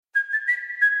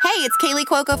Hey, it's Kaylee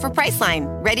Cuoco for Priceline.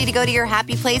 Ready to go to your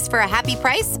happy place for a happy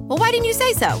price? Well, why didn't you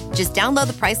say so? Just download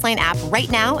the Priceline app right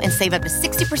now and save up to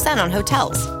 60% on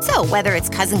hotels. So whether it's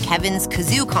Cousin Kevin's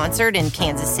Kazoo Concert in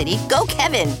Kansas City, go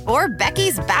Kevin, or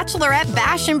Becky's Bachelorette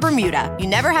Bash in Bermuda, you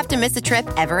never have to miss a trip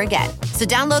ever again. So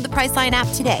download the Priceline app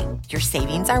today. Your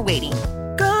savings are waiting.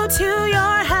 Go to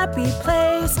your happy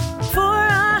place for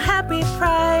a happy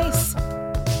price.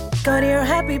 Go to your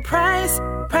happy price,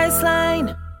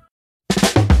 Priceline.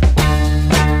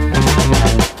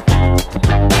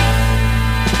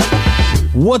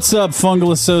 What's up,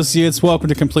 fungal associates? Welcome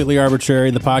to Completely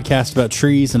Arbitrary, the podcast about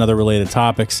trees and other related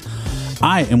topics.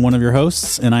 I am one of your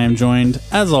hosts, and I am joined,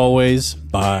 as always,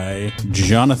 by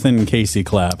Jonathan Casey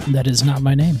Clapp. That is not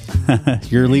my name.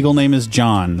 Your legal name is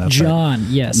John. That's John, right.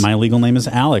 yes. My legal name is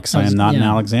Alex. I am not an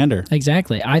Alexander.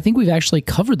 Exactly. I think we've actually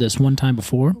covered this one time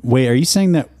before. Wait, are you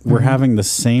saying that we're having the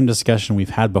same discussion we've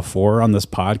had before on this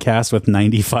podcast with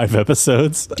 95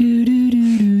 episodes?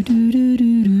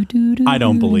 I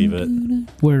don't believe it.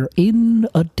 We're in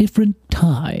a different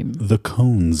time. The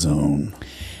Cone Zone.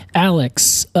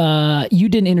 Alex, you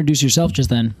didn't introduce yourself just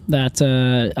then. That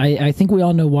I think we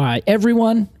all know why.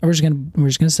 Everyone, we're just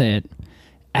gonna say it.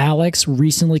 Alex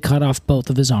recently cut off both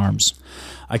of his arms.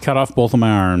 I cut off both of my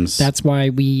arms. That's why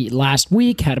we last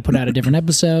week had to put out a different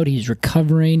episode. He's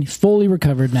recovering, fully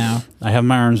recovered now. I have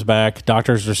my arms back.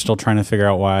 Doctors are still trying to figure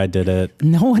out why I did it.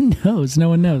 No one knows. No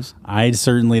one knows. I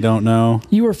certainly don't know.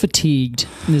 You were fatigued,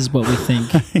 is what we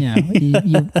think. Yeah,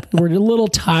 you were a little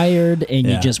tired, and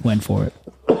you just went for it.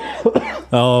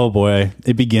 Oh boy,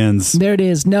 it begins. There it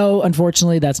is. No,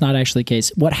 unfortunately, that's not actually the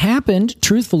case. What happened,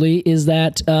 truthfully, is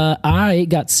that I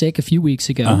got sick a few weeks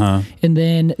ago, and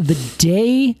then the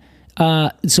day,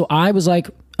 so I was like,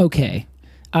 okay,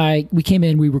 we came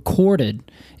in, we recorded,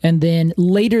 and then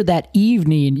later that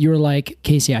evening, you were like,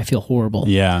 Casey, I feel horrible.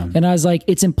 Yeah. And I was like,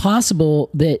 it's impossible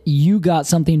that you got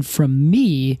something from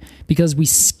me because we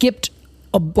skipped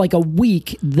like a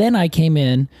week, then I came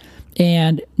in,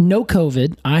 and no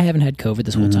COVID. I haven't had COVID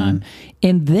this whole time.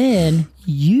 And then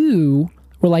you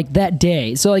were like that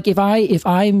day. So like if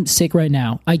I'm sick right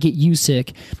now, I get you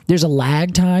sick. There's a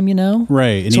lag time, you know?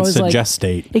 Right. It needs to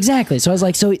gestate. Exactly. So I was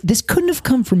like, so this couldn't have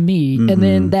come from me. And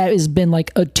then that has been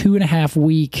like a 2.5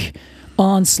 week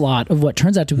onslaught of what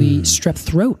turns out to be strep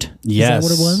throat. Yes. Is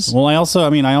that what it was? Well, I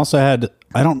also had,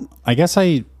 I guess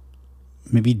I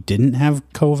maybe didn't have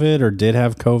COVID or did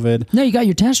have COVID. No, you got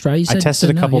your test, right? You said, I tested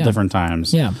a couple different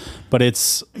times. Yeah. But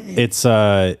it's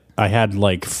I had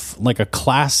like a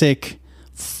classic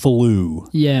flu.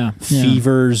 Yeah.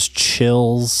 Fevers,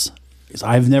 chills.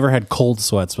 I've never had cold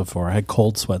sweats before. I had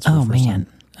cold sweats for the first time.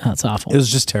 That's awful. It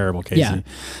was just terrible, Casey. Yeah.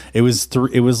 It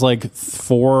was like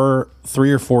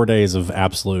 3 or 4 days of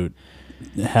absolute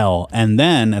hell, and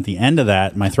then at the end of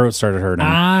that my throat started hurting.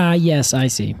 Yes, I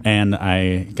see. And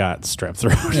I got strep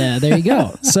throat. Yeah, there you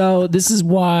go. So this is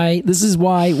why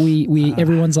we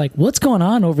everyone's like, what's going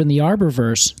on over in the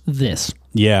Arborverse? This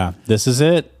is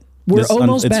it. We're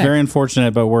almost back. It's very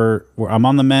unfortunate, but I'm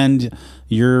on the mend.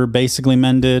 You're basically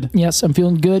mended. Yes, I'm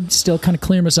feeling good, still kind of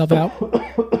clearing myself out.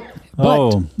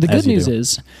 But the good news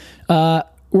is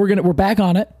we're back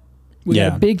on it. We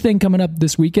got a big thing coming up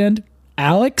this weekend.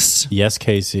 Alex? Yes,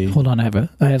 Casey. Hold on, I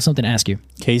have something to ask you.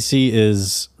 Casey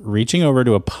is reaching over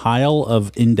to a pile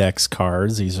of index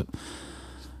cards.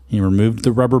 He removed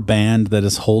the rubber band that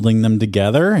is holding them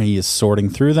together. He is sorting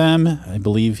through them. I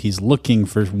believe he's looking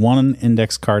for one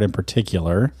index card in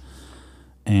particular.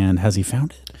 And has he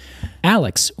found it?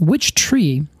 Alex, which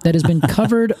tree that has been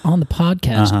covered on the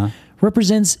podcast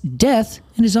represents death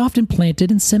and is often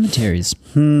planted in cemeteries?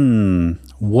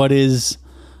 What is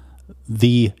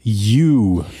the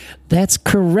yew? That's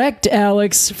correct,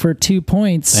 Alex, for 2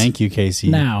 points. Thank you, Casey.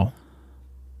 Now.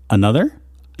 Another?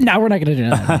 No, we're not going to do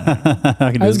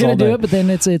that. I was going to do it, but then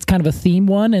it's kind of a theme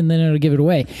one, and then it'll give it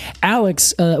away.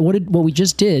 Alex, what we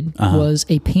just did was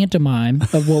a pantomime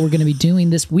of what we're going to be doing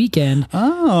this weekend.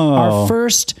 Oh. Our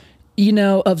first,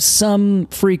 of some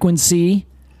frequency,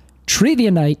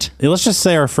 trivia night. Let's just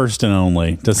say our first and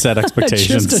only to set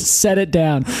expectations. Just to set it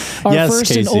down. Our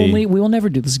first and only. We will never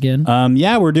do this again.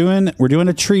 We're doing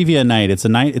a trivia night. It's a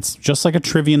night. It's just like a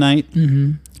trivia night,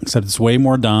 except it's way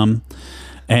more dumb.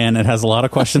 And it has a lot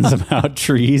of questions about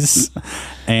trees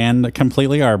and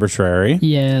completely arbitrary.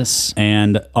 Yes.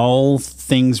 And all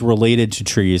things related to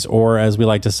trees, or as we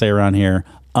like to say around here,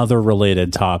 other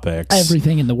related topics.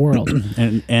 Everything in the world.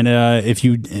 and if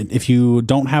you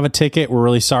don't have a ticket, we're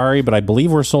really sorry, but I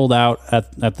believe we're sold out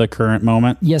at the current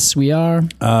moment. Yes, we are.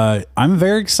 I'm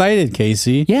very excited,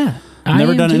 Casey. Yeah.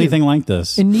 Never done anything like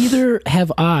this. And neither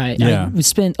have I. Yeah. We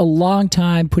spent a long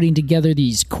time putting together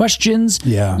these questions.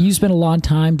 Yeah. You spent a long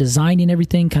time designing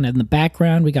everything kind of in the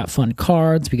background. We got fun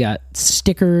cards. We got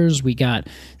stickers. We got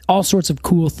all sorts of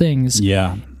cool things.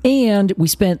 Yeah. And we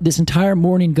spent this entire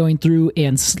morning going through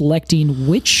and selecting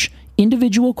which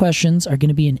individual questions are going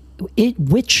to be in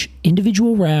which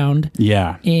individual round.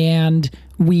 Yeah. And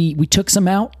we took some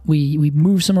out, we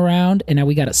moved some around, and now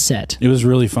we got it set. It was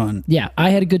really fun. Yeah, I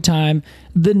had a good time.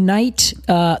 The night's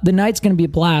going to be a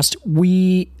blast.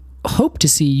 We hope to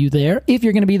see you there if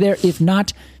you're going to be there. If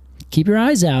not, keep your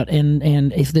eyes out.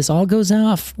 And if this all goes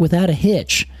off without a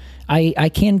hitch, I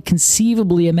can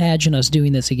conceivably imagine us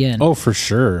doing this again. Oh, for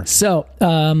sure. So,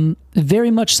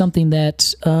 very much something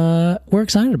that we're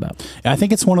excited about. I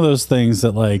think it's one of those things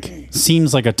that like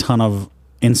seems like a ton of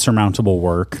insurmountable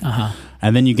work.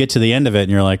 And then you get to the end of it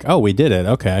and you're like, oh, we did it.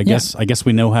 Okay, I guess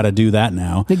we know how to do that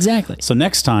now. Exactly. So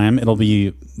next time it'll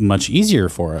be much easier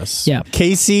for us. Yeah.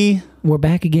 Casey, we're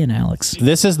back again, Alex.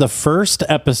 this is the first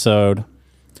episode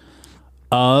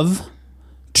of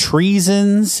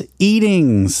Treason's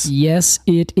Eatings. Yes,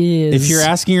 it is. If you're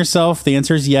asking yourself, the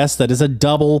answer is yes. That is a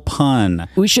double pun.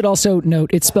 We should also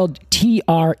note it's spelled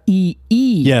TREE.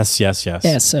 Yes.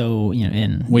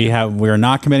 SON. We are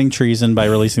not committing treason by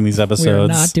releasing these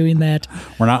episodes. We're not doing that.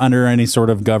 We're not under any sort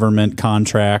of government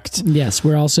contract. Yes,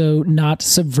 we're also not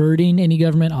subverting any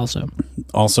government.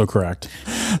 Also correct.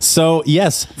 So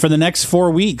yes, for the next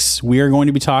 4 weeks, we are going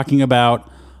to be talking about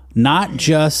not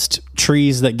just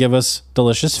trees that give us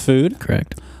delicious food,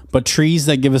 Correct. but trees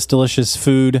that give us delicious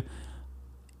food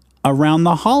around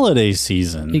the holiday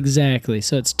season. Exactly.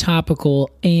 So it's topical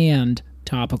and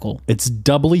topical. It's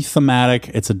doubly thematic.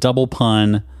 It's a double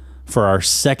pun for our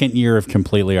second year of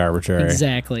Completely Arbitrary.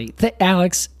 Exactly.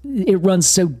 Alex, it runs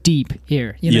so deep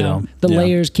here. You know, the yeah.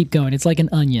 layers keep going. It's like an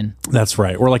onion. That's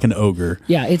right. We're like an ogre.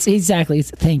 Yeah, it's exactly.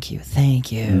 It's thank you.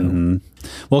 Mm-hmm.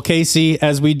 Well, Casey,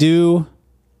 as we do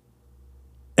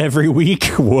every week,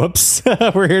 whoops,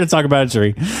 we're here to talk about a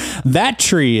tree. That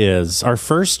tree is our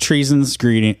first Treason's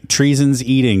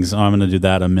Eatings. Oh, I'm going to do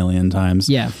that a million times.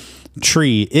 Yeah.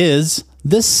 Tree is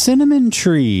the cinnamon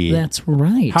tree. That's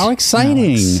right. How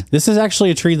exciting. Alex. This is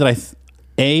actually a tree that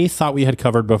I thought we had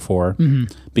covered before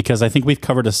because I think we've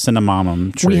covered a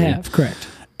cinnamomum tree. We have, correct.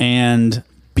 And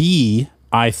B,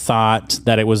 I thought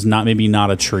that it was not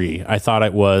a tree. I thought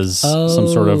it was some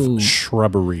sort of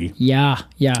shrubbery. Yeah.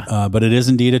 But it is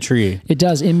indeed a tree. It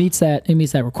does. It meets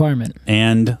that requirement.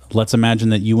 And let's imagine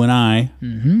that you and I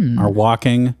are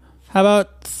walking, how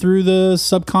about through the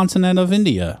subcontinent of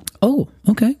India? Oh,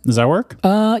 okay. Does that work?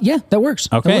 Yeah, that works.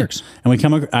 Okay. That works. And we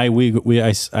come.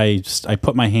 I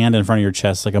put my hand in front of your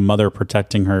chest like a mother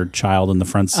protecting her child in the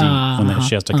front seat when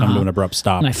she has to come to an abrupt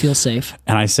stop. And I feel safe.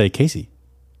 And I say, Casey,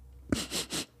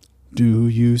 do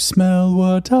you smell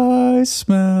what I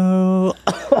smell?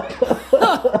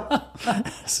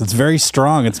 So it's very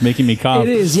strong. It's making me cough. It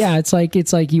is, yeah. It's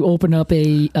like you open up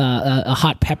a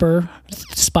hot pepper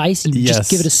spice and Yes.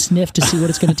 just give it a sniff to see what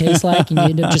it's going to taste like, and you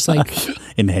end up just like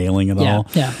inhaling it all.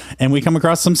 Yeah. And we come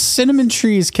across some cinnamon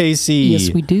trees, Casey.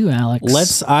 Yes, we do, Alex.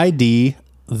 Let's ID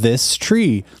this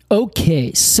tree.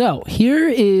 Okay, so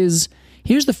here's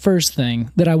the first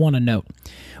thing that I want to note.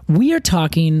 We are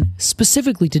talking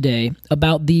specifically today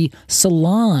about the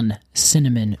Ceylon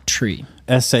cinnamon tree.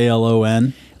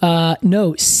 SALON.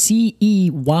 No,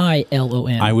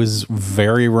 CEYLON. I was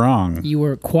very wrong. You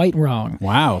were quite wrong.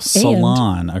 Wow,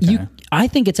 Ceylon. And Okay. I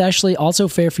think it's actually also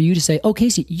fair for you to say, oh,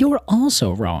 Casey, you're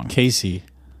also wrong. Casey,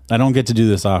 I don't get to do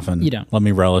this often. You don't. Let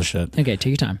me relish it. Okay, take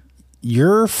your time.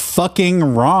 You're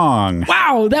fucking wrong.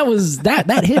 Wow,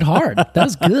 that hit hard. That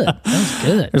was good. That was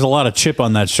good. There's a lot of chip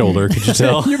on that shoulder. Could you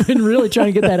tell? You've been really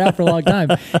trying to get that out for a long time.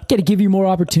 Got to give you more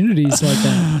opportunities like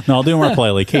that. No, I'll do it more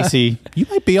politely. Casey, you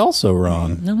might be also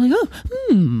wrong. And I'm like,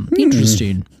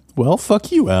 interesting. Well,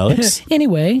 fuck you, Alex.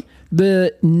 Anyway,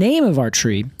 the name of our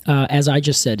tree, as I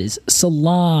just said, is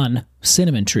Ceylon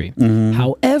cinnamon tree.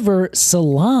 However,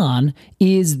 Ceylon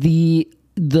is the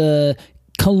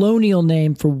colonial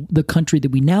name for the country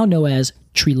that we now know as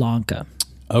Sri Lanka.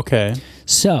 Okay.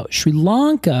 So Sri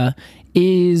Lanka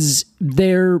is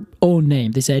their own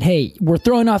name. They said, hey, we're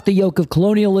throwing off the yoke of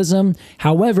colonialism.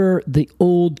 However, the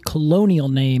old colonial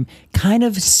name kind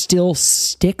of still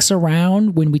sticks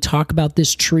around when we talk about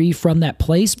this tree from that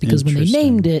place, because when they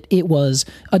named it, it was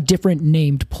a different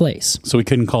named place. So we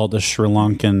couldn't call it the Sri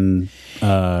Lankan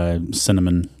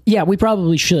cinnamon. Yeah, we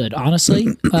probably should, honestly.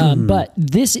 But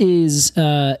this is,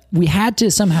 we had to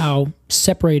somehow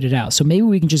separate it out. So maybe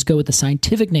we can just go with the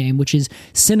scientific name, which is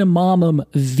Cinnamomum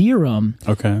verum.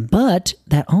 Okay. But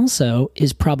that also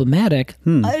is problematic,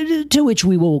 to which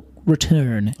we will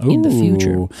return in the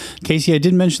future. Ooh. Casey, I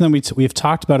did mention that we've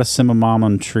talked about a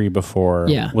cinnamon tree before.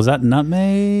 Yeah. Was that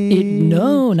nutmeg?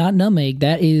 No, not nutmeg.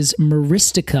 That is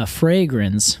Myristica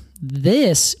fragrans.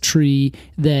 This tree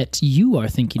that you are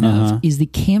thinking of is the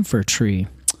camphor tree.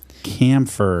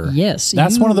 Camphor. Yes.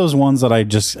 That's one of those ones that I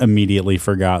just immediately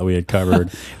forgot we had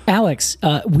covered. Alex,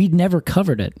 we'd never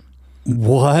covered it.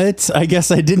 What? I guess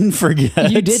I didn't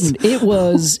forget. You didn't. It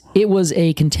was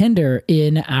a contender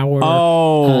in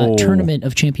our tournament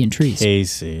of champion trees.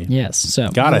 Casey. Yes. So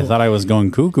God, I thought I was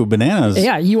going cuckoo bananas.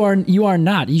 Yeah, you are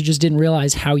not. You just didn't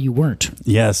realize how you weren't.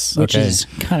 Yes. Which okay. is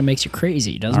kind of makes you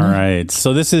crazy, doesn't it? All right.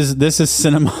 So this is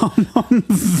cinnamon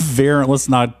verum. Let's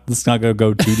not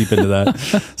go too deep into that.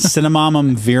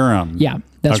 Cinnamomum verum. Yeah,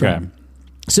 that's right.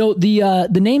 So the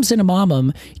name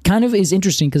cinnamomum kind of is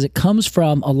interesting because it comes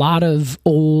from a lot of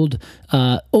old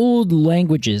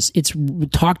languages. It's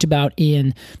talked about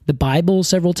in the Bible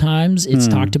several times. It's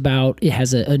talked about. It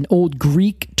has an old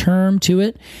Greek term to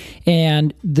it,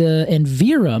 and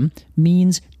verum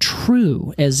means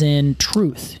true, as in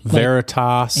truth.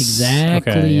 Veritas.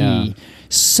 Exactly. Okay, yeah.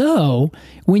 So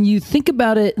when you think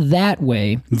about it that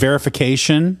way,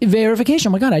 verification. Oh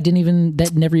my God,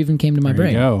 that never even came to my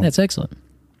brain. There you go. That's excellent.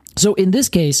 So in this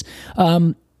case,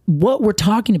 what we're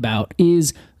talking about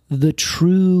is the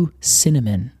true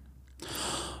cinnamon.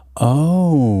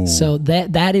 Oh. So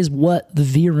that is what the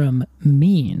verum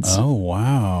means. Oh,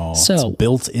 wow. So it's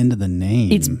built into the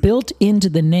name. It's built into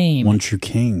the name. One true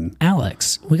king.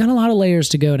 Alex, we got a lot of layers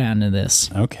to go down to this.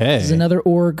 Okay. This is another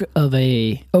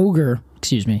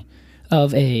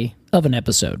of an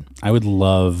episode. I would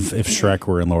love if Shrek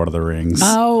were in Lord of the Rings.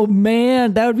 Oh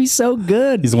man, that would be so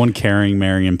good. He's the one carrying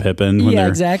Merry and Pippin. Yeah,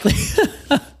 exactly.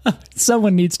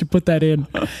 Someone needs to put that in.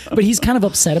 But he's kind of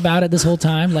upset about it this whole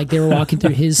time. Like they were walking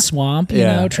through his swamp, you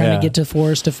know, trying to get to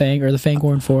Forest of Fang or the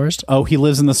Fanghorn Forest. Oh, he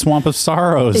lives in the Swamp of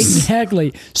Sorrows.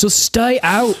 Exactly. So stay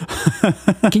out.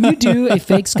 Can you do a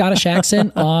fake Scottish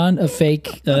accent on a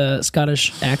fake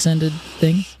Scottish accented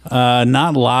thing?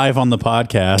 Not live on the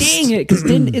podcast. Dang it! Because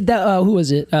who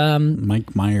was it?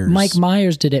 Mike Myers. Mike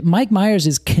Myers did it. Mike Myers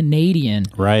is Canadian,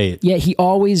 right? Yet he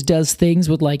always does things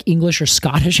with like English or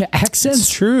Scottish accents. It's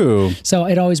true. So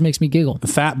it always makes me giggle.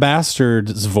 Fat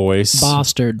Bastard's voice.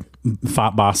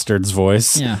 Fat Bastard's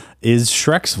voice. Yeah. Is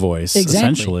Shrek's voice. Exactly.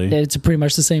 Essentially, it's pretty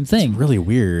much the same thing. It's really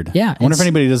weird. Yeah. I wonder if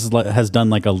anybody has done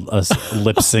like a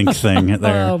lip sync thing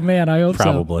there. Oh man, I hope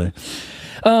probably.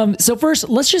 So first,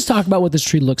 let's just talk about what this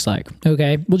tree looks like.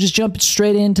 Okay, we'll just jump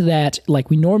straight into that like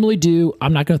we normally do.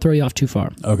 I'm not going to throw you off too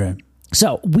far. Okay.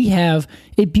 So we have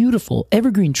a beautiful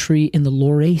evergreen tree in the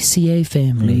Lauraceae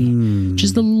family, which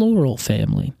is the laurel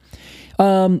family.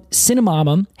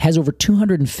 Cinnamomum has over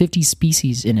 250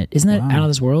 species in it. Isn't that out of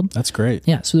this world? That's great.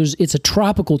 Yeah. So it's a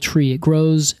tropical tree. It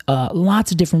grows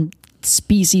lots of different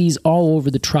species all over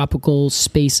the tropical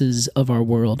spaces of our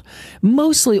world,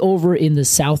 mostly over in the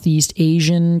Southeast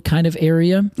Asian kind of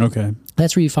area. Okay.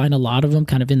 That's where you find a lot of them,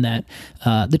 kind of in that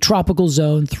the tropical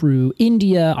zone through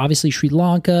India, obviously Sri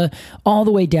Lanka, all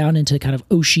the way down into kind of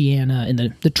Oceania in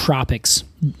the tropics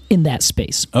in that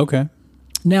space. Okay.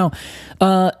 Now,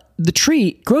 the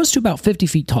tree grows to about 50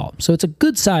 feet tall, so it's a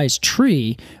good-sized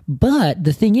tree, but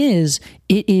the thing is,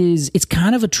 it's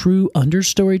kind of a true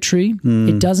understory tree.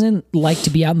 It doesn't like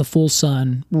to be out in the full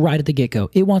sun right at the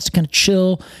get-go. It wants to kind of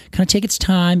chill, kind of take its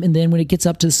time, and then when it gets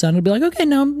up to the sun, it'll be like, okay,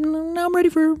 now I'm ready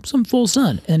for some full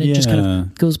sun, and it just kind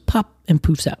of goes pop and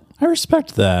poofs out. I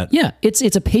respect that. Yeah, it's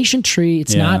a patient tree.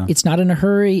 It's not in a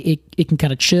hurry. It can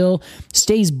kind of chill,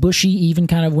 stays bushy even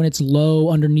kind of when it's low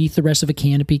underneath the rest of a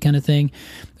canopy kind of thing.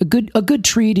 A good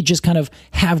tree to just kind of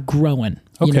have growing.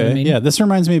 Okay, you know what I mean? Yeah, this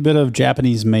reminds me a bit of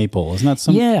Japanese maple. Isn't that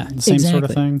the same sort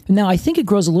of thing? Now, I think it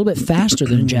grows a little bit faster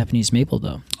than a Japanese maple,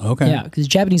 though. Okay. Yeah, because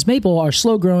Japanese maple are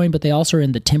slow growing, but they also are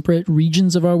in the temperate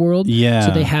regions of our world. Yeah.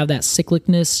 So they have that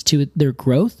cyclicness to their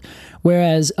growth.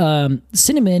 Whereas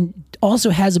cinnamon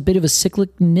also has a bit of a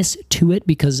cyclicness to it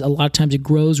because a lot of times it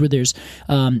grows where there's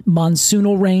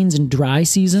monsoonal rains and dry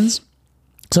seasons.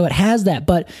 So it has that,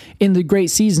 but in the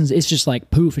great seasons, it's just like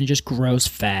poof, and it just grows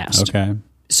fast. Okay.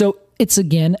 So it's,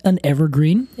 again, an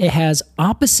evergreen. It has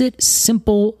opposite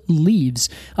simple leaves.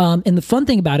 And the fun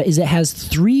thing about it is it has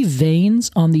 3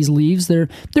 veins on these leaves. They're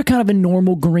kind of a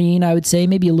normal green, I would say,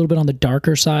 maybe a little bit on the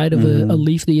darker side of a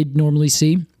leaf that you'd normally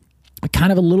see.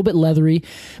 Kind of a little bit leathery,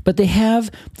 but they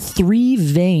have 3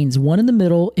 veins, one in the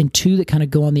middle and 2 that kind of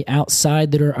go on the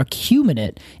outside that are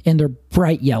acuminate, and they're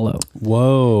bright yellow.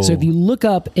 Whoa. So if you look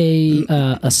up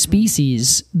a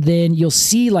species, then you'll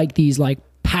see like these like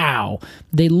pow.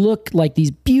 They look like these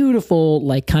beautiful,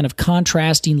 like kind of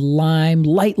contrasting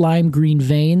light lime green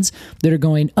veins that are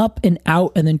going up and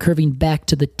out and then curving back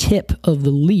to the tip of the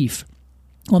leaf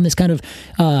on this kind of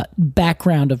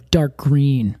background of dark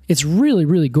green. It's really,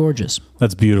 really gorgeous.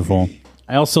 That's beautiful.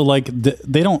 I also like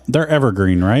they're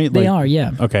evergreen, right? They are,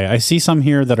 yeah. Okay, I see some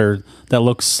here that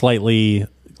look slightly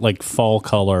like fall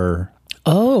color.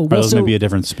 Oh, are those maybe a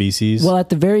different species? Well, at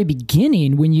the very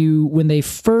beginning, when they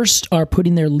first are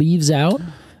putting their leaves out,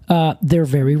 they're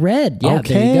very red. Yeah,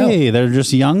 okay, there you go. They're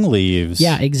just young leaves.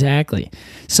 Yeah, exactly.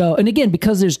 So, and again,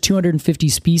 because there's 250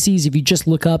 species, if you just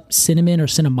look up cinnamon or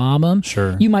cinnamomum,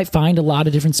 sure, you might find a lot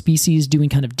of different species doing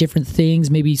kind of different things.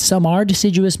 Maybe some are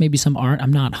deciduous, maybe some aren't.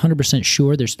 I'm not 100%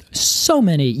 sure. There's so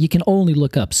many. You can only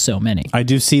look up so many. I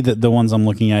do see that the ones I'm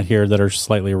looking at here that are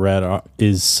slightly red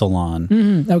is Ceylon.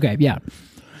 Mm-hmm. Okay, yeah.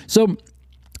 So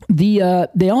they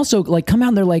also like come out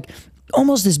and they're like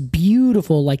almost this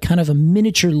beautiful, like kind of a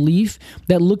miniature leaf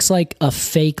that looks like a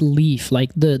fake leaf,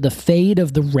 like the fade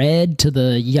of the red to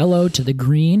the yellow to the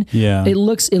green. Yeah, it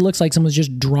looks like someone's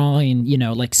just drawing,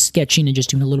 like sketching and just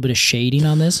doing a little bit of shading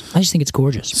on this. I just think it's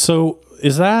gorgeous. So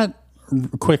is that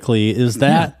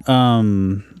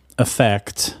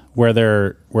effect where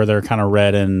they're kind of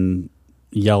red and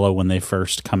yellow when they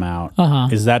first come out?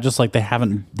 Is that just like they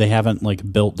haven't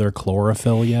like built their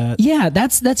chlorophyll yet? Yeah,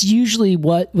 that's usually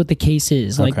what the case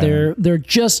is. Like they're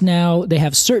just now, they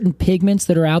have certain pigments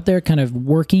that are out there kind of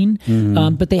working,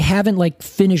 but they haven't like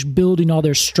finished building all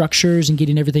their structures and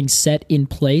getting everything set in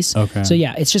place. Okay. So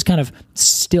yeah, it's just kind of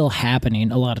still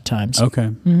happening a lot of times. Okay.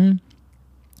 Mm-hmm.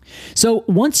 So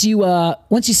once you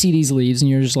see these leaves and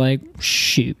you're just like,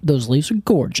 shoot, those leaves are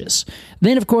gorgeous.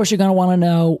 Then of course you're going to want to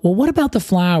know, well, what about the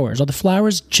flowers? Are the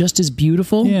flowers just as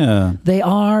beautiful? Yeah. They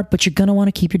are, but you're going to want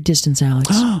to keep your distance, Alex.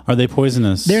 Are they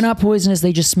poisonous? They're not poisonous.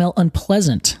 They just smell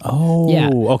unpleasant. Oh, yeah.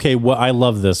 Okay. Well, I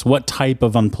love this. What type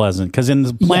of unpleasant? Because in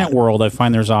the plant world, I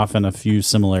find there's often a few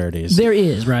similarities. There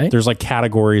is, right? There's like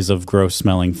categories of gross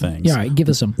smelling things. Yeah, all right. Give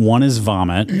us some. One is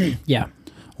vomit. Yeah.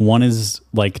 One is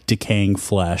like decaying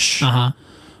flesh. Uh-huh.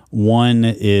 One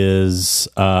is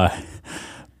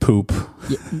poop.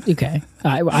 Yeah, okay.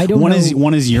 I don't know.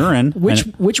 One is urine.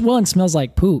 Which one smells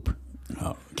like poop?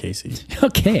 Oh, Casey.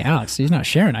 Okay, Alex, he's not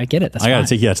sharing. I get it. That's I got to fine.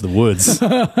 take you out to the woods.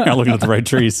 You're looking at the right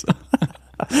trees.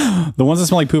 The ones that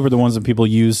smell like poop are the ones that people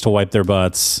use to wipe their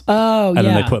butts. Oh, and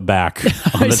then they put back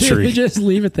on the tree. They just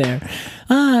leave it there.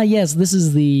 Yes, this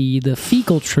is the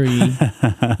fecal tree.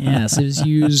 Yes, it is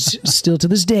used still to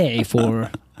this day for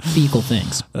fecal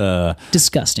things.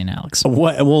 Disgusting, Alex.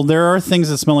 What? Well, there are things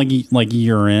that smell like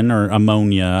urine or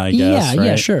ammonia, I guess. Yeah, right?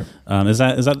 yeah, sure. Is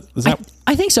that?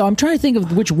 I think so. I'm trying to think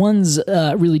of which ones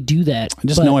really do that. I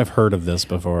just know I've heard of this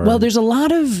before. Well, there's a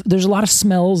lot of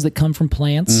smells that come from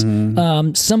plants.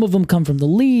 Mm-hmm. Some of them come from the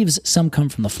leaves, some come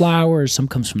from the flowers, some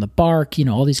comes from the bark.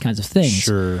 All these kinds of things.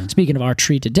 Sure. Speaking of our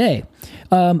tree today,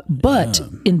 but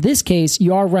in this case,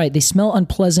 you are right. They smell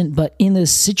unpleasant, but in the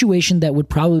situation that would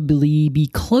probably be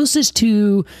closest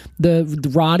to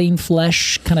the rotting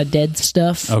flesh, kind of dead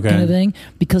stuff, kind of thing,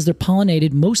 because they're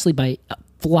pollinated mostly by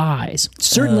flies,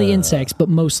 certainly insects, but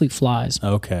mostly flies.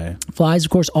 Okay. Flies,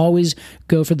 of course, always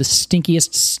go for the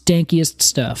stinkiest, stankiest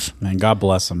stuff. Man, God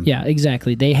bless them. Yeah,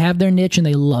 exactly. They have their niche and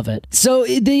they love it. So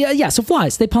so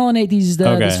flies, they pollinate these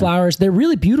flowers. They're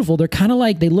really beautiful. They're kind of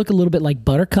like, they look a little bit like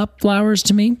buttercup flowers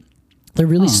to me. They're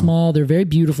really small. They're very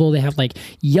beautiful. They have like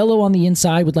yellow on the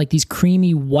inside with like these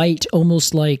creamy white,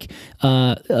 almost like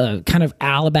kind of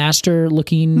alabaster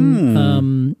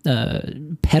looking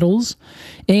petals.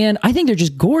 And I think they're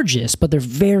just gorgeous, but they're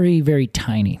very, very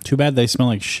tiny. Too bad they smell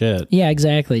like shit. Yeah,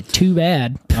 exactly. Too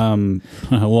bad.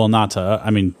 Well, not to, I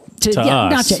mean, to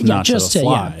us, not to the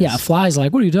flies. Yeah, flies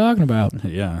like, what are you talking about?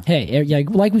 Yeah. Hey,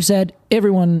 like we said,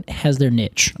 everyone has their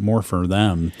niche. More for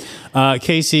them.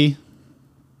 Casey,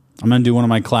 I'm going to do one of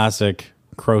my classic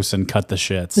Croson cut the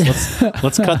shits.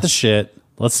 Let's cut the shit.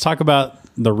 Let's talk about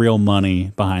the real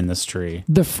money behind this tree.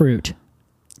 The fruit.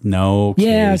 No, Casey.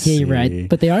 Yeah, okay, you're right.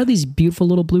 But they are these beautiful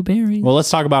little blueberries. Well, let's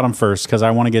talk about them first because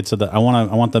I want to get to I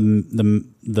want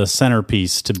the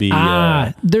centerpiece to be.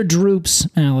 They're drupes,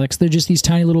 Alex. They're just these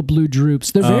tiny little blue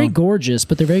drupes. They're very gorgeous,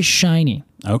 but they're very shiny.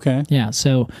 Okay. Yeah.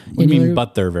 So. What do you mean,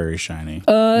 but they're very shiny?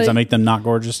 Does that make them not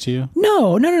gorgeous to you?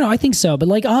 No. I think so. But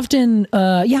like often,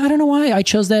 I don't know why I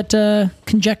chose that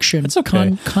conjunction. It's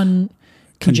okay.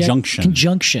 Conjunction.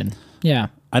 Conjunction. Yeah.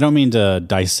 I don't mean to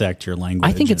dissect your language.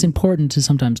 I think it's important to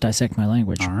sometimes dissect my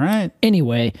language. All right.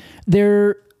 Anyway,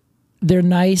 they're They're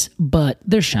nice, but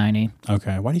they're shiny.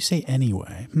 Okay. Why do you say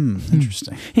anyway?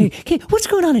 Interesting. Hey, what's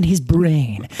going on in his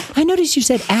brain? I noticed you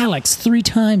said Alex 3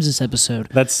 times this episode.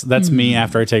 That's me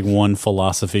after I take one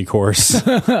philosophy course.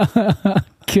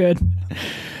 Good.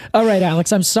 All right,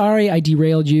 Alex, I'm sorry I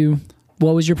derailed you.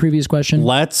 What was your previous question?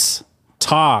 Let's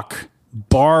talk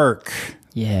bark.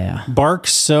 Yeah.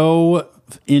 Bark's so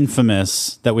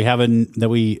infamous that we have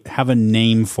a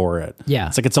name for it. Yeah.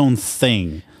 It's like its own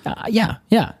thing. Yeah.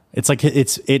 It's like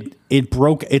it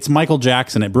broke. It's Michael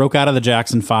Jackson. It broke out of the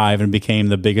Jackson 5 and became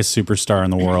the biggest superstar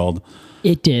in the world.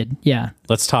 It did. Yeah.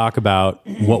 Let's talk about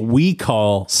what we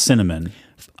call cinnamon.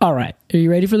 All right. Are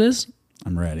you ready for this?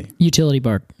 I'm ready. Utility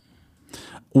bark.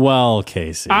 Well,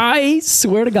 Casey. I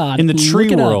swear to God. In the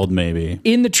tree world, maybe.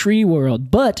 In the tree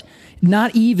world, but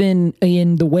not even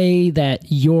in the way that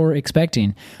you're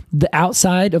expecting. The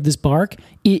outside of this bark,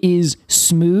 it is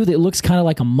smooth. It looks kind of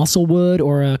like a musclewood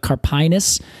or a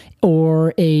carpinus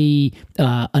or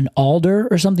an alder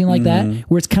or something like that,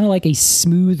 where it's kind of like a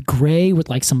smooth gray with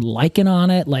like some lichen on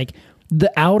it. Like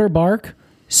the outer bark,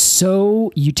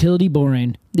 so utility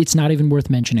boring, it's not even worth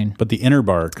mentioning. But the inner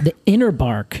bark. The inner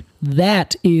bark,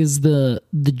 that is the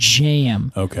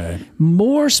jam. Okay.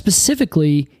 More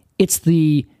specifically, it's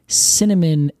the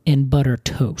cinnamon and butter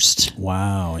toast.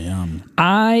 Wow, yum.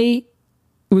 I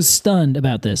was stunned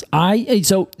about this.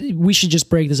 So we should just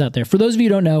break this out there. For those of you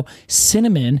who don't know,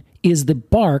 cinnamon is the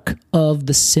bark of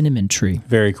the cinnamon tree.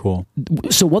 Very cool.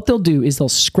 So what they'll do is they'll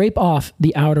scrape off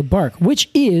the outer bark, which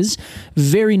is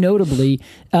very notably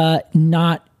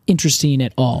not interesting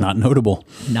at all. Not notable.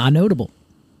 Not notable.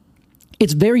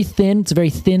 It's very thin. It's a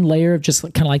very thin layer of just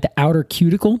kind of like the outer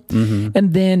cuticle.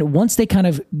 And then once they kind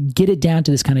of get it down to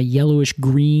this kind of yellowish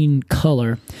green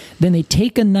color, then they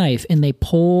take a knife and they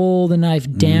pull the knife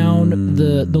down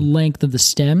the length of the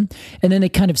stem, and then they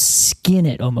kind of skin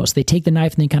it almost. They take the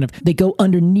knife and they go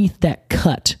underneath that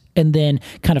cut and then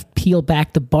kind of peel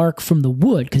back the bark from the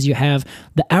wood, because you have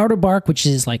the outer bark, which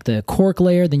is like the cork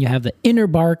layer, then you have the inner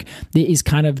bark that is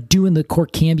kind of doing the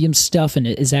cork cambium stuff, and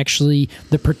it is actually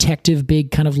the protective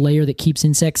big kind of layer that keeps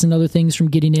insects and other things from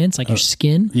getting in. It's like your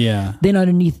skin. Yeah. Then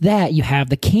underneath that, you have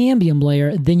the cambium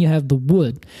layer, then you have the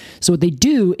wood. So what they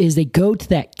do is they go to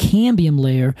that cambium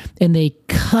layer and they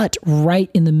cut right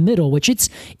in the middle, which it's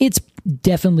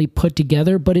definitely put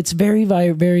together, but it's very,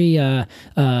 very, very,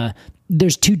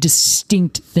 there's two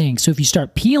distinct things. So if you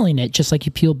start peeling it, just like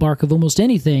you peel bark of almost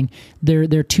anything,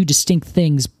 they're two distinct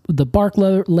things, the bark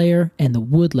layer and the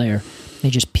wood layer. They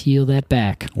just peel that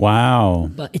back. Wow.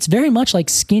 But it's very much like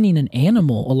skinning an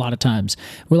animal a lot of times.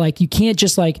 Where like you can't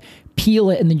just like peel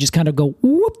it and then just kind of go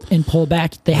whoop and pull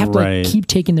back. They have to like keep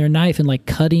taking their knife and like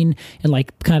cutting and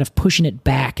like kind of pushing it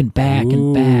back and back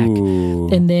and back.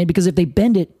 And then because if they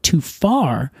bend it too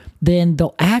far, then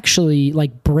they'll actually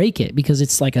like break it, because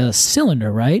it's like a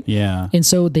cylinder, right? Yeah. And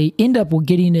so they end up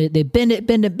getting it, they bend it,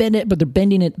 but they're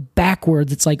bending it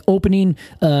backwards. It's like opening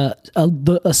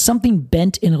something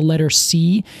bent in a letter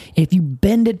C. If you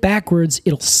bend it backwards,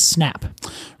 it'll snap.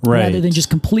 Right. Rather than just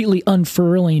completely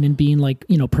unfurling and being like,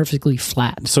 perfectly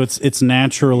flat. So it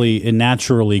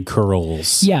naturally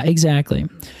curls. Yeah, exactly.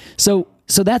 So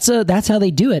that's how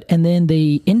they do it, and then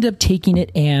they end up taking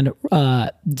it, and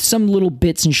some little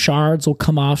bits and shards will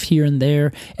come off here and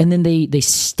there, and then they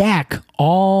stack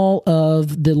all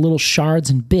of the little shards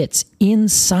and bits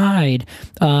inside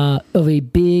of a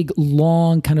big,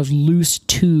 long, kind of loose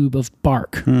tube of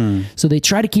bark. So they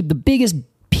try to keep the biggest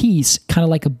piece kind of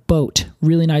like a boat,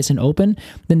 really nice and open.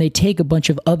 Then they take a bunch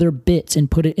of other bits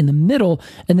and put it in the middle,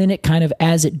 and then it kind of,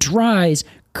 as it dries,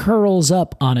 curls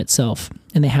up on itself,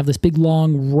 and they have this big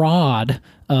long rod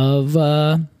of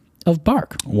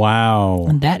bark. Wow.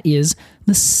 And that is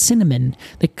the cinnamon.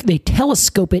 They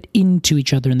telescope it into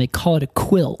each other, and they call it a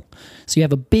quill. So you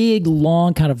have a big,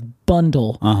 long kind of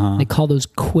bundle. They call those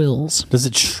quills. Does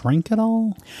it shrink at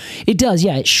all? It does,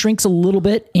 yeah. It shrinks a little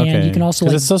bit, and you can also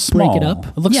like it's so small. break it up.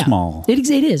 It looks small. It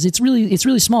is. It's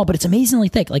really small, but it's amazingly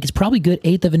thick. Like it's probably good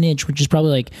 1/8 of an inch, which is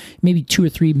probably like maybe 2 or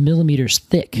 3 millimeters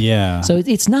thick. Yeah. So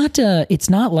it's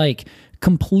not like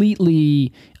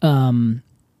completely.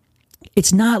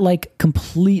 It's not like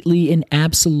completely and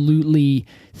absolutely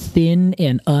thin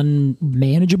and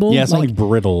unmanageable. Yeah, it's not like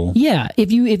brittle. Yeah,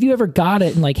 if you ever got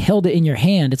it and like held it in your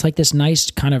hand, it's like this nice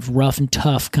kind of rough and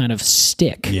tough kind of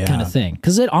stick kind of thing.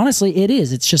 Because honestly, it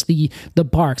is. It's just the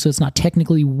bark, so it's not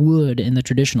technically wood in the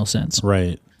traditional sense.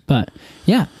 Right. But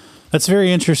yeah, that's very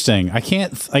interesting. I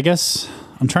guess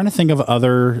I'm trying to think of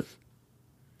other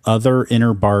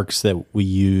inner barks that we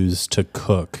use to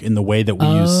cook in the way that we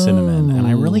use cinnamon, and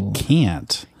I really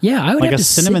can't. Yeah, I would like have a to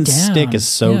cinnamon sit down. stick is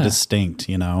so distinct,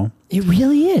 It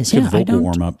really is. Good Yeah, vocal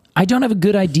warm-up. I don't have a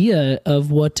good idea of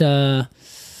what that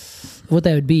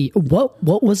would be. What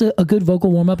was a good vocal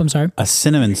warm up? I'm sorry. A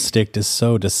cinnamon stick is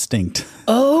so distinct.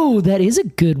 Oh, that is a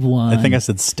good one. I think I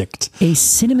said sticked. A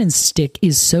cinnamon stick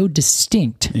is so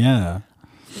distinct. Yeah.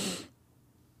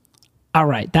 All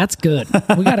right, that's good.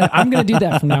 I'm gonna do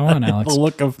that from now on, Alex. The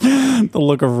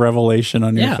look of revelation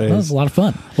on your face. That was a lot of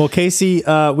fun. Well, Casey,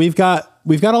 we've got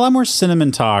a lot more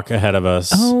cinnamon talk ahead of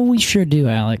us. Oh, we sure do,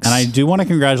 Alex. And I do want to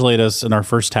congratulate us in our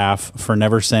first half for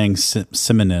never saying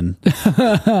cinnamon.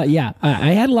 Yeah,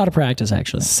 I had a lot of practice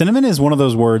actually. Cinnamon is one of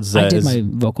those words that I did my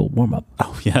vocal warm up.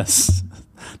 Oh yes,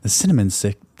 the cinnamon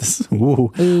stick.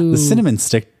 The cinnamon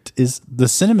stick is the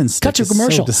cinnamon stick. Cut your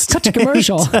commercial. Cut your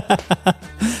commercial.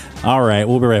 All right,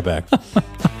 we'll be right back.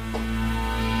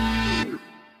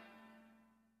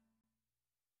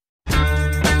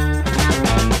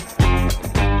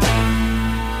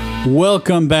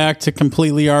 Welcome back to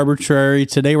Completely Arbitrary.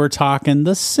 Today we're talking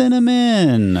the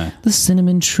cinnamon. The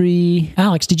cinnamon tree.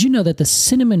 Alex, did you know that the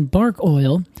cinnamon bark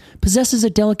oil possesses a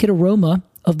delicate aroma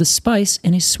of the spice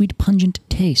and a sweet, pungent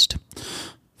taste?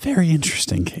 Very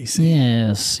interesting, Casey.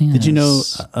 Yes. Did you know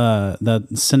that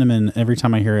cinnamon, every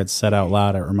time I hear it said out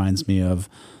loud, it reminds me of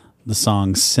the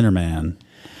song Sinnerman?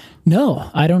 No,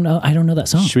 I don't know. I don't know that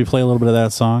song. Should we play a little bit of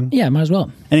that song? Yeah, might as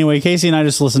well. Anyway, Casey and I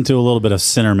just listened to a little bit of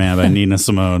Sinnerman by Nina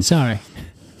Simone. Sorry.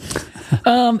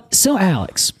 So,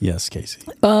 Alex. Yes, Casey.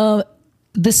 The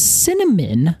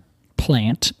cinnamon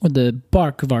plant, or the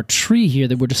bark of our tree here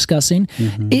that we're discussing,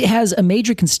 it has a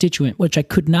major constituent, which I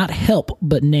could not help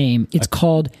but name. It's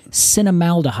called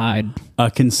cinnamaldehyde. A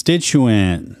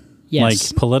constituent. Yes.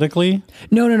 Like politically?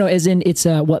 No. As in, it's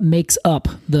what makes up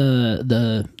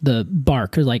the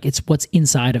bark, or like it's what's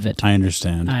inside of it. I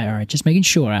understand. All right, just making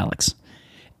sure, Alex.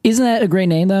 Isn't that a great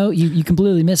name, though? You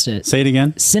completely missed it. Say it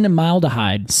again.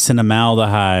 Cinnamaldehyde.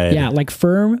 Cinnamaldehyde. Yeah, like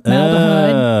firm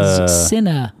maldehyde.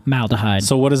 Cinnamaldehyde.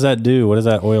 So what does that do? What does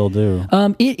that oil do?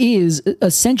 It is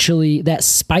essentially that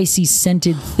spicy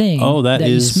scented thing that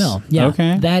you is, smell. Yeah,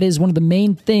 okay. That is one of the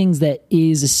main things that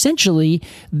is essentially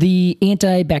the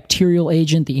antibacterial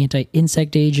agent, the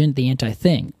anti-insect agent, the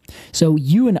anti-thing. So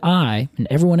you and I, and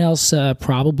everyone else,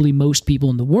 probably most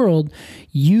people in the world,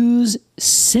 use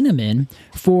cinnamon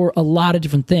for a lot of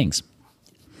different things.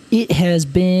 It has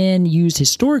been used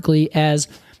historically as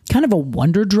kind of a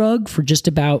wonder drug for just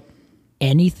about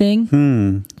anything,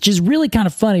 which is really kind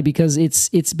of funny because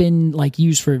it's been like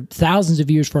used for thousands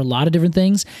of years for a lot of different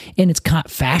things, and it's kind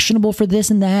of fashionable for this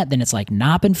and that. Then it's like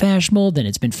not been fashionable, then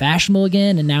it's been fashionable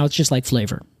again, and now it's just like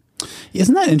flavor.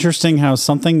 Isn't that interesting how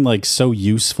something like so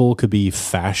useful could be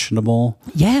fashionable?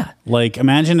 Yeah. Like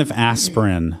imagine if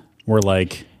aspirin were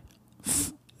like,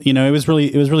 it was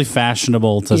really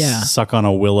fashionable to suck on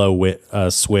a willow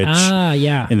switch.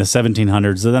 Yeah. In the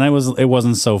 1700s. And then it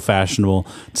wasn't so fashionable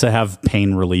to have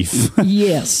pain relief.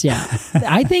 Yes. Yeah.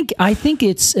 I think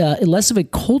it's less of a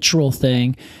cultural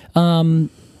thing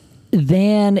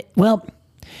than, well,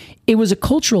 it was a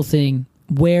cultural thing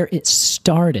where it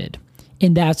started.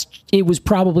 And it was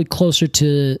probably closer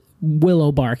to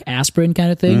willow bark aspirin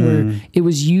kind of thing, where it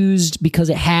was used because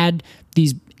it had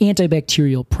these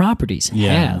antibacterial properties. It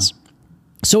has.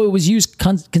 So it was used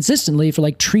consistently for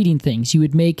like treating things. You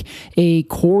would make a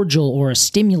cordial or a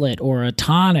stimulant or a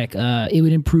tonic. It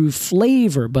would improve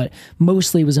flavor, but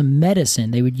mostly it was a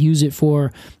medicine. They would use it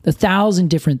for 1,000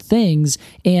 different things.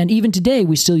 And even today,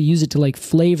 we still use it to like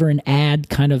flavor and add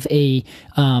kind of a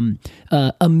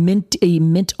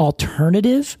mint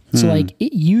alternative. So like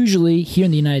usually here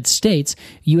in the United States,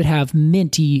 you would have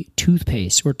minty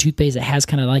toothpaste or toothpaste that has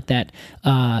kind of like that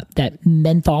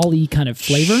menthol-y kind of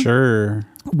flavor. Sure.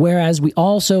 Whereas we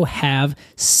also have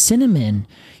cinnamon,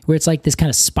 where it's like this kind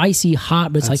of spicy,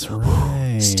 hot, but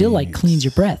it's still like cleans your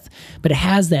breath. But it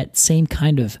has that same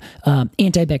kind of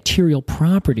antibacterial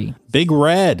property. Big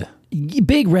Red.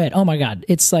 Big Red. Oh my God.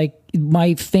 It's like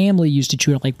my family used to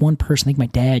chew it. Like one person, I think my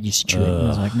dad used to chew it. And I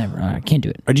was like, never, I can't do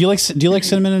it. Or do you like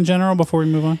cinnamon in general before we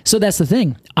move on? So that's the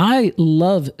thing. I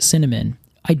love cinnamon.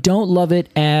 I don't love it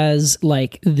as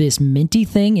like this minty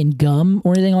thing in gum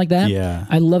or anything like that. Yeah.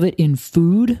 I love it in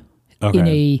food, in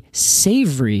a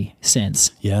savory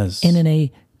sense. Yes. And in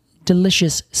a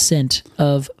delicious scent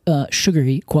of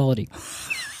sugary quality.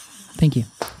 Thank you.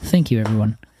 Thank you,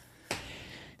 everyone.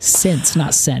 Scent,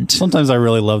 not scent. Sometimes I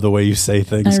really love the way you say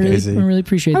things, Casey. I really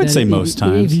appreciate that. I would say most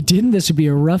times. If you didn't, this would be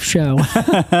a rough show.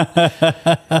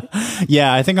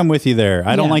 Yeah, I think I'm with you there.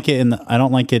 I don't like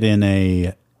it in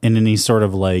any sort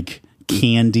of like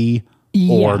candy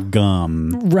or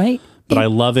gum. Right? but I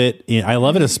love it. I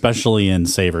love it especially in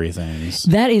savory things.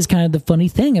 That is kind of the funny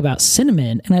thing about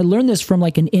cinnamon, and I learned this from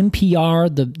like an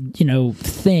NPR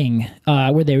thing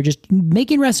where they were just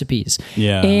making recipes.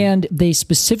 Yeah, and they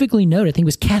specifically noted, I think it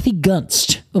was Kathy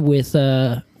Gunst with.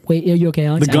 Wait, are you okay,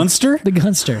 Alex? The Gunster? The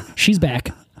Gunster. She's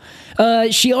back.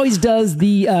 She always does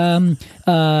the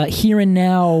Here and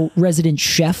Now resident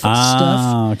chef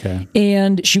stuff. Okay.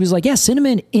 And she was like, yeah,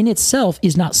 cinnamon in itself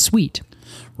is not sweet.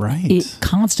 Right. It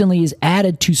constantly is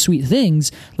added to sweet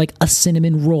things, like a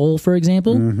cinnamon roll, for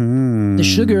example. Mm-hmm. The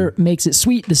sugar makes it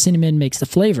sweet. The cinnamon makes the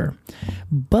flavor.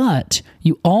 But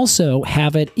you also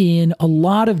have it in a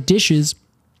lot of dishes,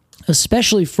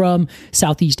 especially from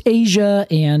Southeast Asia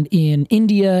and in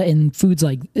India and foods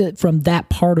like from that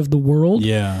part of the world.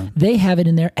 Yeah. They have it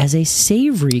in there as a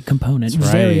savory component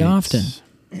very often.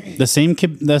 The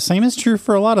same is true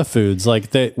for a lot of foods.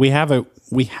 Like we have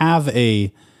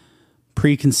a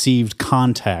preconceived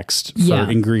context for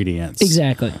ingredients.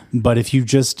 Exactly. But if you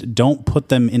just don't put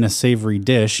them in a savory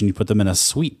dish and you put them in a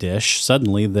sweet dish,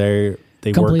 suddenly they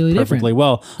completely work perfectly different.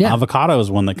 Well. Yeah. Avocado is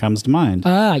one that comes to mind.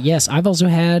 Yes. I've also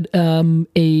had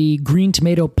a green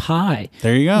tomato pie.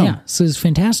 There you go. Yeah, so it's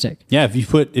fantastic. Yeah, if you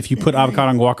put avocado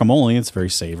on guacamole, it's very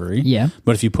savory. Yeah.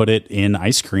 But if you put it in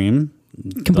ice cream,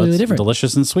 Completely different.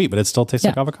 Delicious and sweet, but it still tastes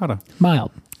like avocado.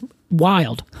 Mild.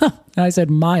 Wild. I said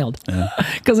mild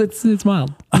because it's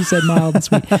mild. You said mild and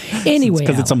sweet. Anyway,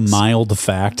 because it's a mild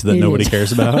fact that nobody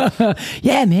cares about.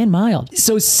 Yeah, man, mild.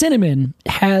 So cinnamon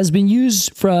has been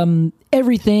used from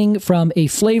everything from a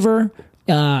flavor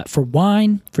for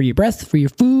wine, for your breath, for your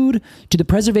food, to the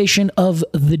preservation of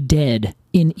the dead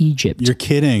in Egypt. You're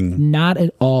kidding. Not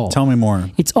at all. Tell me more.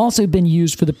 It's also been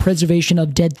used for the preservation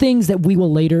of dead things that we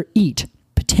will later eat,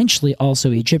 potentially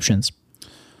also Egyptians.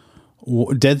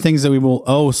 Dead things that we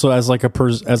will so as like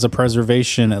as a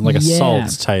preservation, like a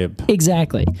salt type.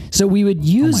 Exactly. So we would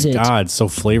use it. Oh my God, so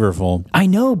flavorful. I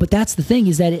know, but that's the thing,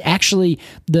 is that it actually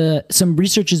some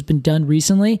research has been done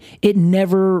recently. It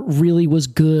never really was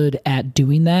good at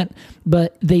doing that,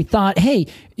 but they thought, hey,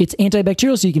 it's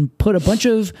antibacterial, so you can put a bunch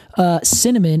of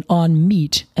cinnamon on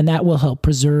meat, and that will help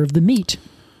preserve the meat.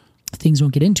 Things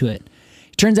won't get into it.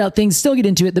 Turns out things still get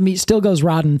into it. The meat still goes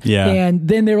rotten. Yeah. And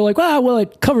then they were like, well,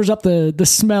 it covers up the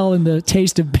smell and the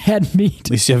taste of bad meat.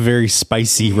 At least you have very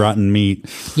spicy, rotten meat.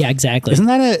 Yeah, exactly. Isn't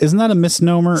that a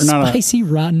misnomer? Spicy,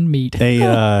 rotten meat. What's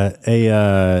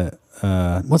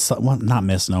that one? Not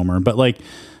misnomer, but like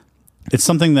it's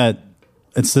something that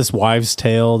it's this wives'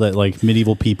 tale that like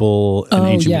medieval people and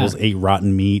ancient peoples ate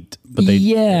rotten meat, but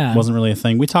it wasn't really a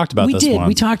thing. We talked about this one.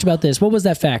 We talked about this. What was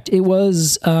that fact? It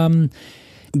was...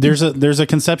 There's a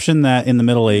conception that in the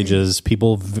Middle Ages,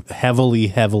 people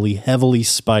heavily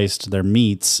spiced their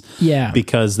meats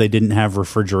because they didn't have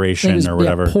refrigeration or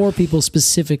whatever. Poor people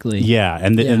specifically. Yeah,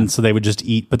 and so they would just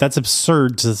eat. But that's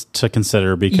absurd to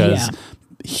consider because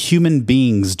human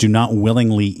beings do not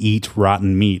willingly eat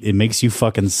rotten meat. It makes you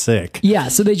fucking sick. Yeah,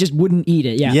 so they just wouldn't eat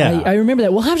it. Yeah. I remember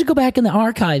that. We'll have to go back in the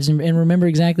archives and remember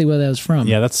exactly where that was from.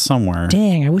 Yeah, that's somewhere.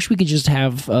 Dang, I wish we could just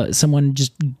have someone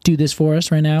just do this for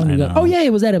us right now. And we go, oh yeah,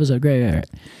 it was that episode. Great.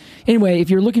 Anyway, if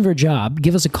you're looking for a job,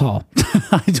 give us a call.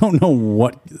 I don't know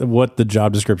what the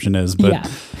job description is, but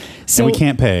so we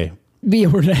can't pay.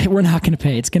 We're not going to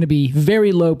pay. It's going to be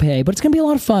very low pay, but it's going to be a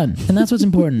lot of fun, and that's what's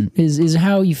important. is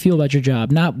how you feel about your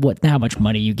job, not how much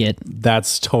money you get.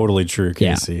 That's totally true,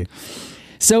 Casey. Yeah.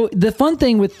 So the fun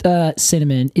thing with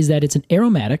cinnamon is that it's an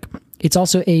aromatic. It's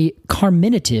also a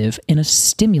carminative and a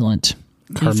stimulant.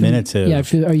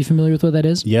 Carminative. Are you familiar with what that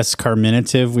is? Yes,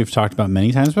 carminative. We've talked about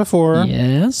many times before.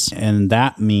 Yes, and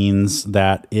that means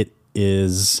that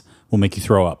will make you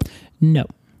throw up. No.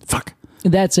 Fuck.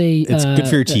 It's good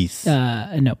for your teeth.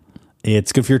 No.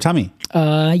 It's good for your tummy.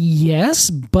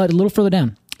 Yes, but a little further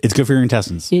down. It's good for your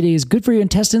intestines. It is good for your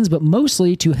intestines, but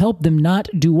mostly to help them not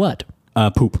do what?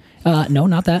 Poop. No,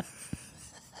 not that.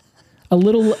 A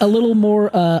little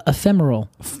more ephemeral.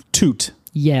 Toot.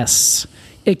 Yes.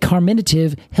 A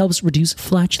carminative helps reduce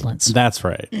flatulence. That's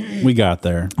right. We got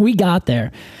there.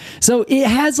 So it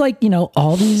has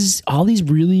all these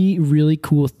really, really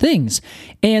cool things.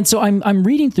 And so I'm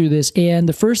reading through this, and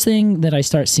the first thing that I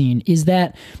start seeing is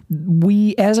that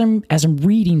as I'm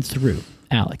reading through,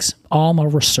 Alex, all my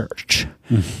research,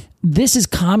 this is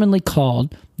commonly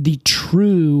called the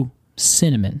true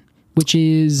cinnamon, which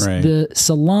is the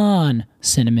Ceylon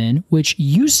cinnamon, which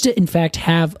used to, in fact,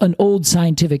 have an old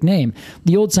scientific name.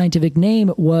 The old scientific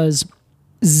name was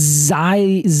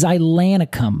Xylanicum.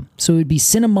 So it would be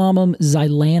Cinnamomum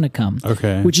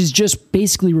xylanicum, which is just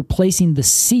basically replacing the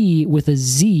C with a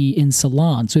Z in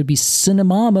Ceylon. So it'd be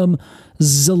Cinnamomum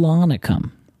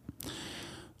xylanicum.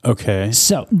 Okay.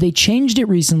 So they changed it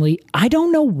recently. I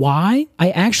don't know why. I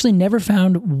actually never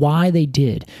found why they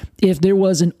did. If there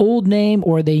was an old name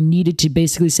or they needed to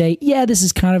basically say, yeah, this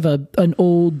is kind of an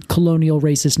old colonial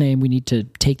racist name. We need to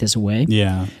take this away.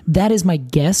 Yeah. That is my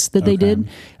guess that they did.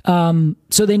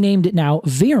 So they named it now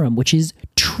Verum, which is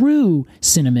true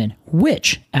cinnamon,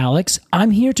 which, Alex,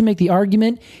 I'm here to make the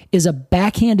argument is a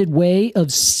backhanded way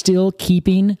of still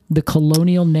keeping the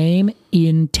colonial name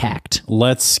intact.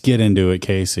 Let's get into it,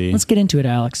 Casey. Let's get into it,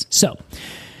 Alex. So,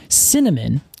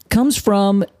 cinnamon comes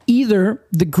from either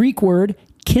the Greek word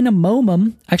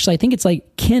cinnamomum. Actually, I think it's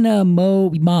like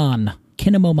cinnamomon.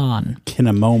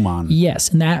 Cinnamomon. Yes,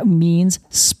 and that means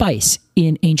spice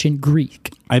in ancient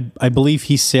Greek. I believe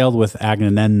he sailed with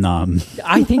Agamemnon.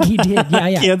 I think he did.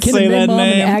 Yeah. Can't say that Cinnamomum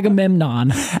name. and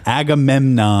Agamemnon.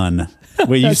 Agamemnon.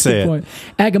 Wait, you That's say the it. point.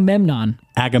 Agamemnon.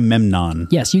 Agamemnon.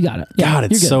 Yes, you got it. Yeah, God,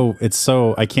 you're good. it's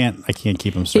so I can't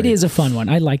keep him straight. It is a fun one.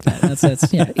 I like that.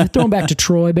 That's yeah. You're throwing back to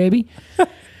Troy, baby.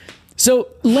 So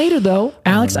later, though,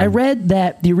 Alex, I read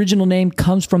that the original name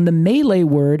comes from the Malay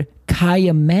word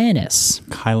Kayamanis.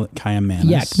 Kayamanis.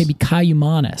 Yeah, maybe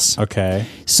Kayumanis. Okay.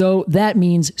 So that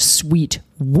means sweet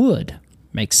wood.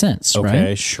 Makes sense, Okay,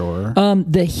 right? sure.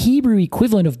 The Hebrew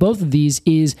equivalent of both of these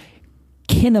is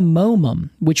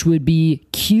cinnamomum, which would be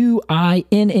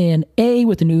Qinnna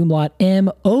with an umlaut,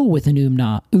 mo with an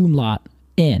umlaut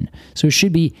n. So it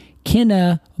should be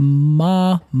cinnamomon,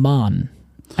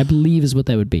 I believe is what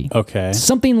that would be. Okay.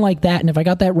 Something like that. And if I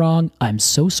got that wrong, I'm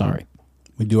so sorry.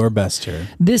 We do our best here.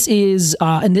 This is,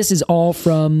 and this is all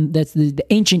from that's the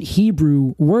ancient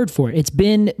Hebrew word for it. It's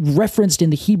been referenced in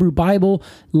the Hebrew Bible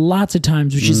lots of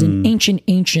times, which is an ancient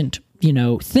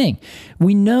thing.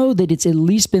 We know that it's at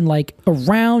least been like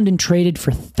around and traded for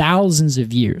thousands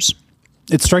of years.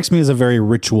 It strikes me as a very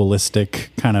ritualistic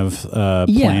kind of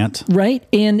plant. Right?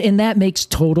 And that makes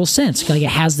total sense. Like it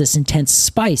has this intense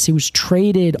spice. It was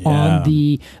traded on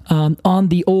the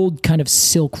old kind of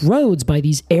Silk Roads by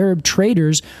these Arab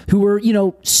traders who were,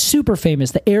 super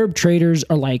famous. The Arab traders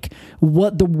are like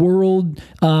what the world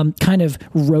kind of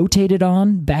rotated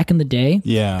on back in the day.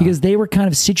 Yeah. Because they were kind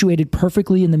of situated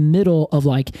perfectly in the middle of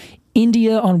like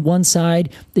India on one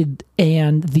side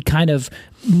and the kind of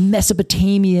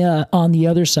Mesopotamia on the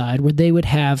other side, where they would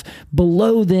have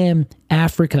below them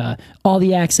Africa, all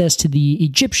the access to the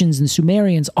Egyptians and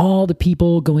Sumerians, all the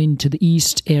people going to the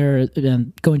east,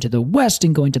 going to the west,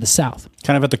 and going to the south.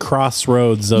 Kind of at the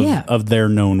crossroads of their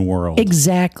known world.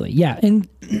 Exactly, yeah. And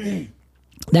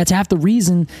that's half the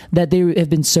reason that they have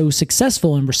been so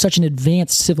successful and were such an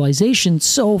advanced civilization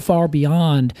so far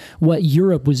beyond what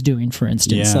Europe was doing, for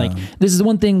instance. Yeah. Like, this is the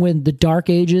one thing when the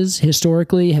Dark Ages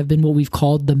historically have been what we've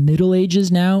called the Middle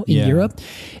Ages now in Europe.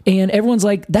 And everyone's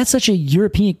like, that's such a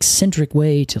European-centric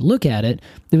way to look at it.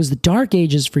 There was the Dark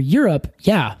Ages for Europe,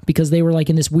 because they were like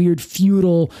in this weird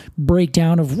feudal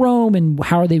breakdown of Rome and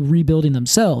how are they rebuilding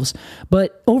themselves.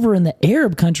 But over in the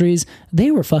Arab countries,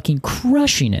 they were fucking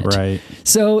crushing it. Right.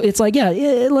 So it's like,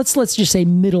 let's just say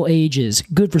Middle Ages,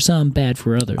 good for some, bad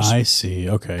for others. I see.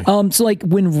 Okay. So like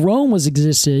when Rome was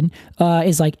existed,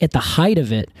 is like at the height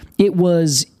of it, it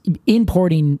was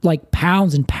importing like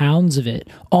pounds and pounds of it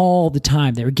all the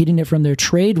time. They were getting it from their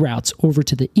trade routes over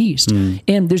to the east.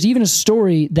 And there's even a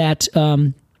story that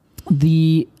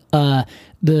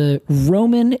the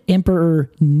Roman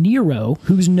Emperor Nero,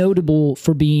 who's notable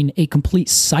for being a complete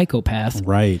psychopath,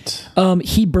 right.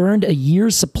 He burned a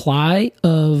year's supply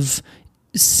of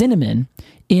cinnamon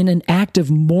in an act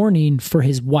of mourning for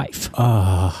his wife,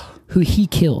 who he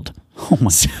killed. Oh my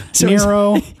So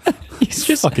Nero. He's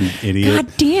just fucking idiot.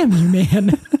 God damn you,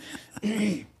 man.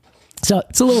 So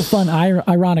it's a little fun,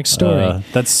 ironic story.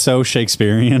 That's so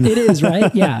Shakespearean. It is,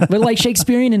 right? Yeah, but like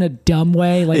Shakespearean in a dumb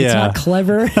way. Like it's not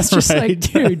clever. It's just like,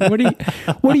 dude, what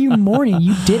are you mourning?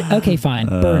 You did okay, fine,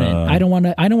 burn it. I don't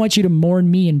want you to mourn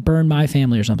me and burn my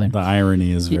family or something. The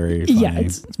irony is very funny. Yeah,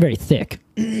 it's very thick.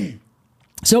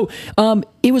 So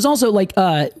it was also like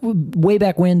way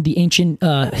back when the ancient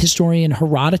historian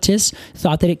Herodotus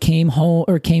thought that it came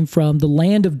from the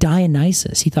land of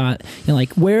Dionysus. He thought,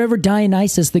 like wherever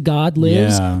Dionysus the god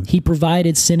lives, he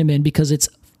provided cinnamon because it's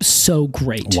so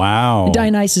great. Wow.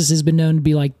 Dionysus has been known to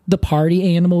be like the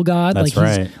party animal god. That's like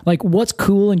right. Like what's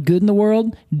cool and good in the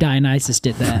world? Dionysus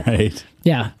did that. Right.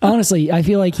 Yeah. Honestly, I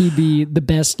feel like he'd be the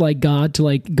best like god to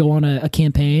like go on a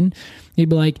campaign. He'd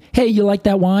be like, "Hey, you like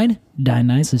that wine?"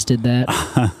 Dionysus did that.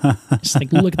 Just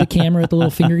like look at the camera at the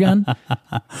little finger gun.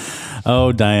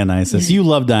 Oh, Dionysus. You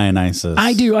love Dionysus.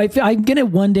 I do. I'm going to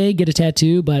one day get a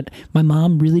tattoo, but my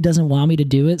mom really doesn't want me to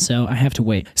do it, so I have to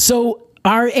wait. So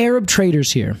our Arab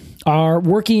traders here are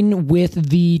working with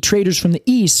the traders from the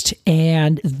East,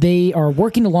 and they are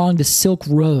working along the Silk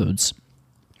Roads.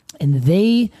 And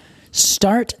they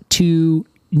start to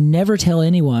never tell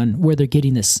anyone where they're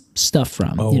getting this stuff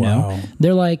from. Oh, you know, wow.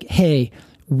 They're like, hey,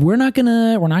 we're not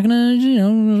gonna,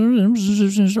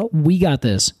 we got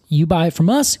this. You buy it from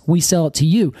us, we sell it to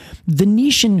you.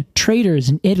 Venetian traders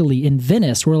in Italy, in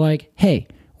Venice, were like, hey,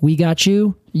 we got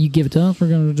you. You give it to us. We're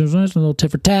going to do a little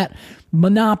tit for tat.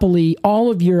 Monopoly,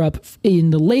 all of Europe in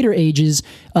the later ages,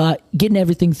 getting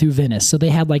everything through Venice. So they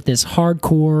had like this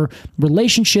hardcore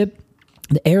relationship.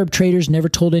 The Arab traders never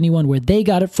told anyone where they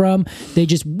got it from. They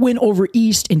just went over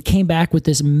east and came back with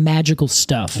this magical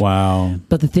stuff. Wow.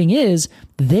 But the thing is,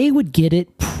 they would get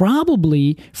it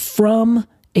probably from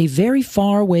a very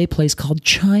far away place called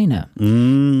China.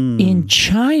 In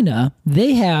China,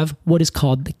 they have what is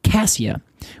called the cassia,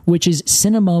 which is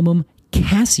Cinnamomum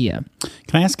cassia.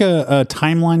 Can I ask a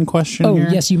timeline question here?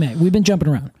 Oh, yes, you may. We've been jumping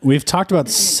around. We've talked about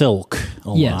silk a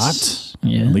lot. Yes.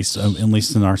 At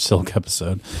least in our silk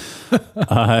episode.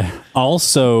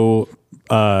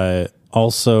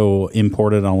 Also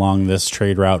imported along this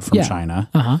trade route from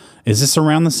China. Is this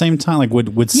around the same time? Like,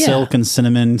 would silk and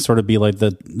cinnamon sort of be like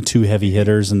the two heavy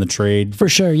hitters in the trade? For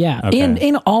sure, yeah. Okay.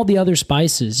 And all the other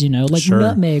spices, you know, like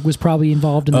nutmeg was probably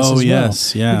involved in this as well.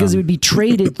 Yes, yeah. Because it would be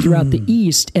traded throughout the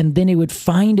East, and then it would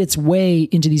find its way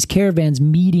into these caravans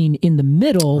meeting in the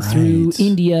middle through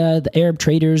India, the Arab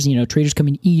traders, you know, traders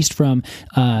coming east from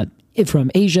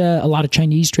Asia, a lot of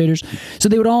Chinese traders. So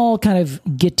they would all kind of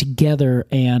get together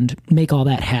and make all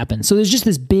that happen. So there's just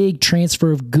this big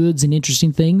transfer of goods and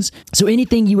interesting things. So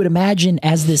anything you would imagine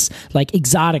as this like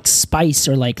exotic spice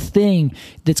or like thing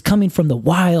that's coming from the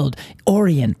wild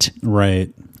Orient.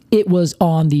 Right. It was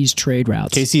on these trade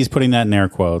routes. Casey is putting that in air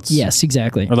quotes. Yes,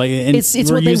 exactly. Or like, it's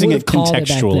we're what they using would it have called it back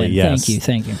contextually. then. Yes.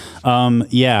 Thank you.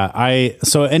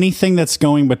 So anything that's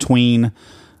going between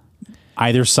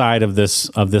either side of this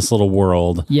little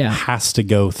world has to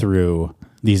go through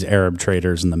these Arab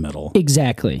traders in the middle.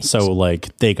 Exactly. So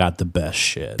like they got the best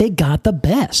shit. They got the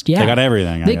best. Yeah. They got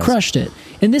everything. They crushed it.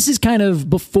 And this is kind of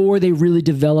before they really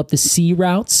developed the sea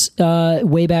routes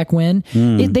way back when.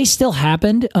 They still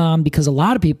happened because a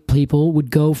lot of people would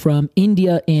go from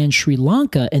India and Sri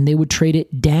Lanka and they would trade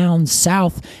it down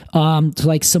south to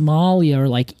like Somalia or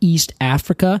like East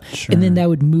Africa. Sure. And then that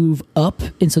would move up.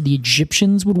 And so the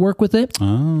Egyptians would work with it.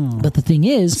 Oh. But the thing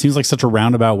is, it seems like such a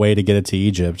roundabout way to get it to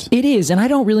Egypt. It is. And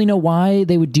I don't really know why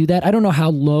they would do that. I don't know how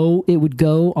low it would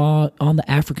go on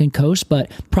the African coast, but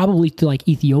probably to like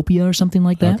Ethiopia or something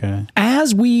like that. Okay.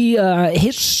 As we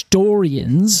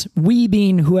historians, we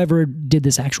being whoever did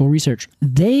this actual research,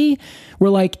 they were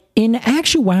like, in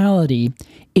actuality,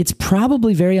 it's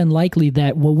probably very unlikely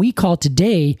that what we call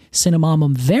today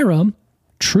Cinnamomum verum,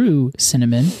 true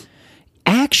cinnamon,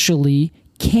 actually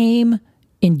came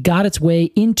and got its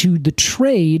way into the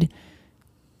trade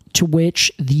to which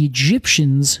the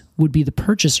Egyptians would be the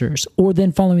purchasers, or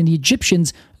then following the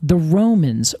Egyptians, the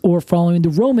Romans, or following the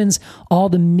Romans, all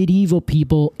the medieval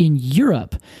people in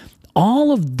Europe.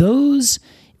 All of those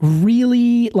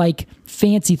really like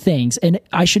fancy things. And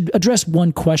I should address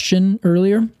one question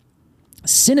earlier.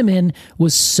 Cinnamon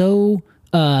was so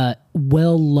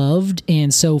well loved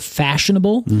and so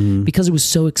fashionable because it was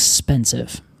so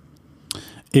expensive.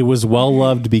 It was well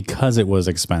loved because it was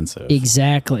expensive.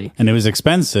 Exactly. And it was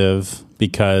expensive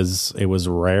because it was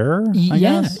rare, I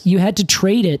guess? You had to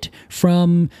trade it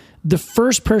from the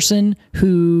first person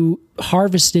who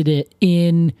harvested it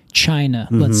in China,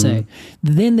 let's say.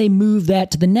 Then they move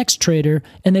that to the next trader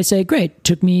and they say, great,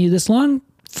 took me this long,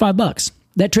 $5.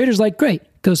 That trader's like, great.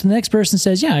 Goes to the next person,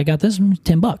 says, yeah, I got this,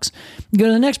 $10. You go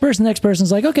to the next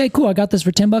person's like, okay, cool, I got this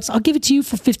for $10. I'll give it to you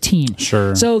for 15.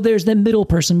 Sure. So there's the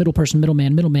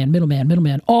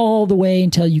middleman, all the way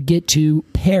until you get to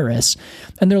Paris.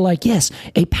 And they're like, yes,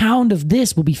 a pound of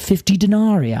this will be 50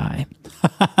 denarii.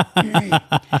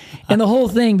 And the whole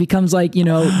thing becomes like, you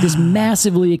know, this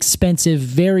massively expensive,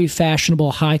 very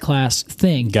fashionable, high-class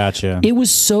thing. Gotcha. It was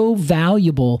so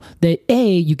valuable that,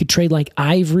 A, you could trade like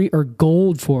ivory or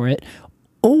gold for it,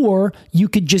 or you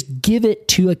could just give it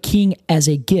to a king as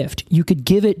a gift. You could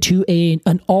give it to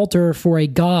an altar for a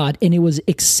god, and it was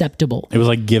acceptable. It was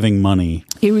like giving money.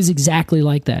 It was exactly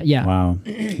like that, yeah. Wow.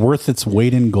 Worth its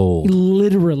weight in gold.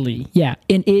 Literally, yeah.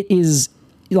 And it is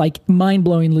like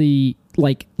mind-blowingly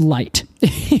like light.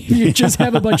 You just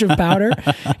have a bunch of powder.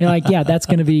 You're like, yeah, that's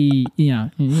going to be,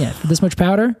 for this much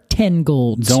powder, 10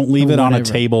 golds. Don't leave it on a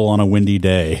table on a windy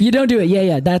day. You don't do it.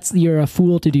 Yeah. You're a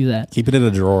fool to do that. Keep it in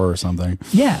a drawer or something.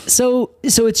 Yeah. So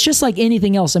it's just like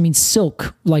anything else. I mean,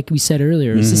 silk, like we said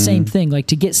earlier, is the same thing. Like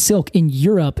to get silk in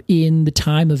Europe in the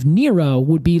time of Nero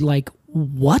would be like,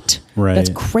 what? Right. That's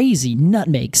crazy.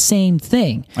 Nutmeg, same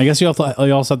thing. I guess you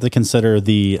also have to consider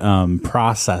the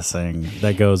processing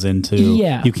that goes into.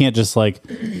 Yeah. You can't just like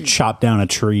chop down a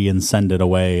tree and send it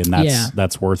away, and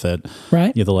that's worth it.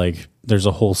 Right. You have to like. There's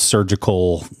a whole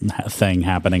surgical thing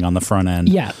happening on the front end.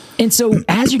 Yeah. And so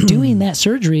as you're doing that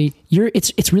surgery,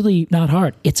 it's really not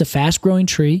hard. It's a fast growing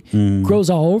tree, grows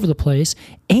all over the place,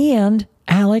 and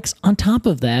Alex, on top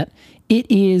of that,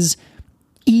 it is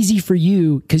easy for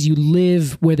you because you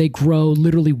live where they grow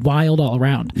literally wild all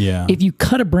around. Yeah. If you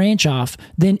cut a branch off,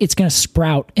 then it's going to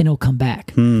sprout and it'll come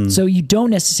back. So you don't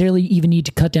necessarily even need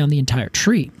to cut down the entire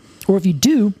tree. Or if you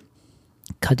do,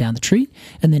 cut down the tree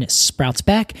and then it sprouts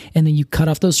back and then you cut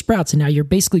off those sprouts and now you're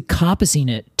basically coppicing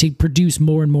it to produce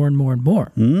more and more and more and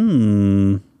more.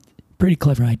 Pretty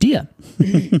clever idea.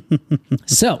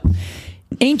 So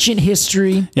ancient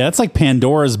history. Yeah, that's like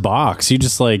Pandora's box. You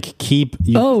just like keep.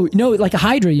 Oh no, like a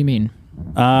Hydra, you mean?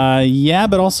 Yeah,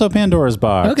 but also Pandora's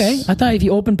box. Okay, I thought if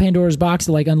you open Pandora's box,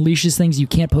 it like unleashes things you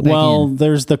can't put back in. Well,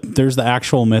 there's the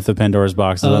actual myth of Pandora's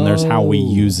box, and then there's how we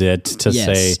use it to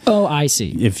say. Oh, I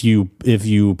see. If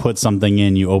you put something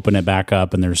in, you open it back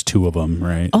up, and there's two of them,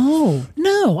 right? Oh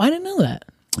no, I didn't know that.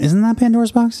 Isn't that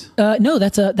Pandora's box? No,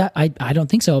 I don't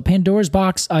think so. Pandora's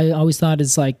box, I always thought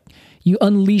is like you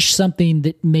unleash something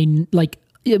that may like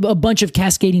a bunch of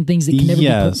cascading things that can never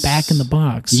be put back in the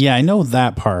box. Yeah, I know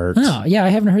that part. Oh, yeah, I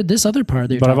haven't heard this other part.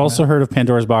 But I've also heard of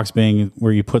Pandora's box being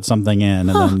where you put something in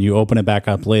and then you open it back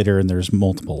up later and there's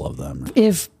multiple of them.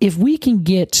 If we can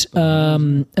get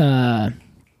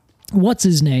what's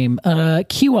his name?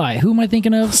 QI. Who am I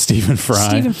thinking of? Stephen Fry.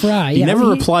 Stephen Fry. He never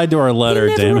replied to our letter,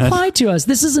 he never replied to us.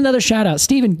 This is another shout out.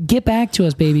 Stephen, get back to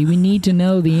us, baby. We need to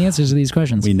know the answers to these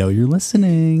questions. We know you're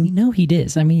listening. We know he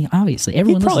does. I mean, obviously,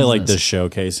 everyone He'd probably like this show,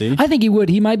 Casey. I think he would.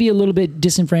 He might be a little bit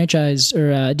disenfranchised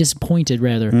or disappointed,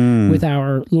 rather, with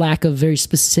our lack of very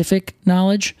specific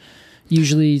knowledge.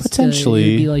 Usually, potentially,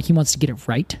 it'd be like he wants to get it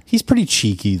right. He's pretty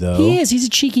cheeky, though. He is. He's a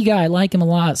cheeky guy. I like him a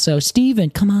lot. So,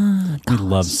 Steven, come on. We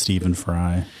love Stephen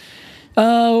Fry.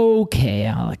 Okay,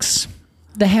 Alex.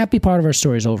 The happy part of our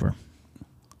story is over.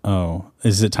 Oh,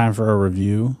 is it time for a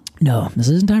review? No, this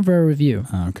isn't time for a review.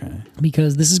 Okay.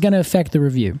 Because this is going to affect the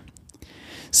review.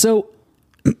 So,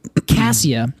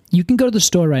 Cassia, you can go to the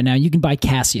store right now. You can buy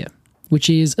Cassia, which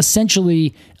is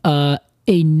essentially a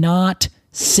not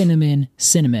cinnamon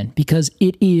because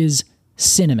it is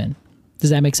cinnamon. Does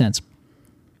that make sense?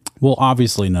 Well,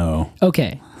 obviously no.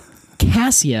 Okay.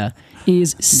 Cassia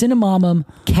is Cinnamomum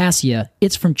cassia.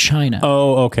 It's from China.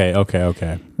 Oh,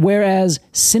 okay. Whereas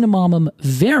Cinnamomum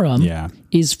verum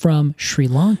is from Sri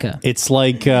Lanka. It's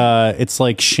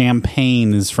like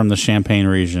champagne is from the Champagne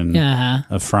region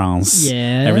of France.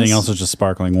 Yes. Everything else is just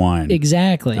sparkling wine.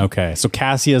 Exactly. Okay, so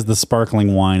Cassia is the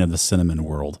sparkling wine of the cinnamon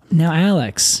world. Now,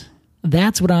 Alex,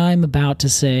 that's what I'm about to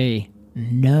say.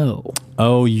 No.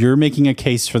 Oh, you're making a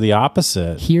case for the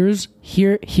opposite. Here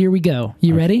we go.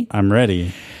 You ready? I'm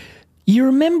ready. You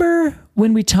remember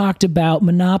when we talked about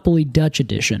Monopoly Dutch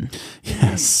Edition?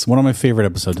 Yes, one of my favorite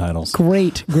episode titles.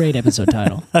 Great episode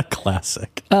title. A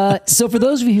classic. So for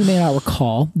those of you who may not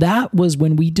recall, that was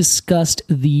when we discussed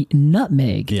the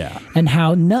nutmeg. Yeah. And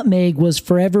how nutmeg was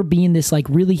forever being this like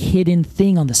really hidden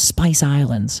thing on the Spice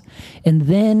Islands. And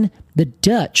then the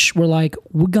Dutch were like,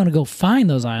 we're going to go find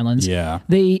those islands. Yeah.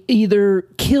 They either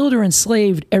killed or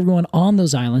enslaved everyone on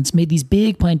those islands, made these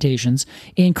big plantations,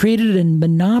 and created a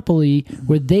monopoly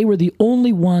where they were the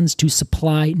only ones to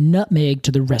supply nutmeg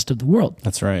to the rest of the world.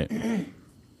 That's right.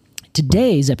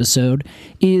 Today's episode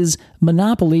is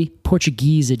Monopoly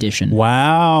Portuguese edition.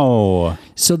 Wow.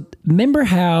 So remember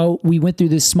how we went through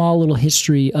this small little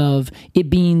history of it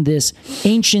being this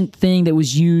ancient thing that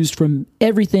was used from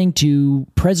everything to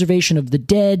preservation of the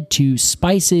dead, to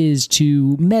spices,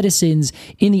 to medicines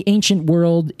in the ancient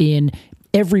world in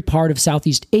every part of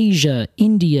Southeast Asia,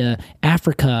 India,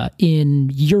 Africa, in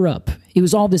Europe. It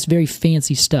was all this very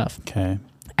fancy stuff. Okay.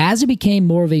 As it became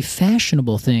more of a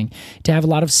fashionable thing to have a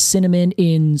lot of cinnamon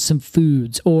in some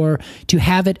foods, or to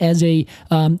have it as a,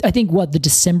 I think the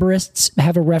Decemberists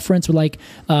have a reference where like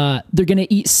they're going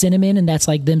to eat cinnamon, and that's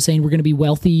like them saying we're going to be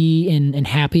wealthy and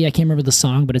happy. I can't remember the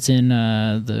song, but it's in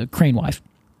the Crane Wife.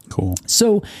 Cool.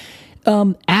 So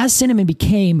as cinnamon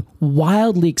became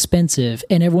wildly expensive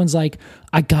and everyone's like,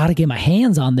 I gotta get my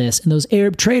hands on this, and those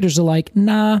Arab traders are like,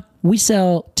 nah, we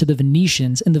sell to the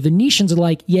Venetians, and the Venetians are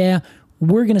like, yeah,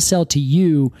 we're gonna sell to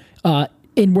you,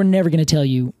 and we're never gonna tell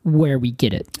you where we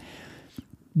get it.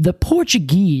 The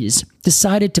Portuguese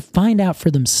decided to find out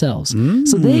for themselves.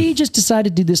 So they just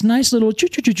decided to do this nice little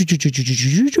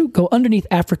go underneath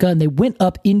Africa, and they went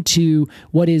up into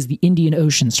what is the Indian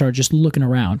Ocean, started just looking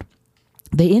around.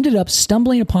 They ended up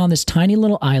stumbling upon this tiny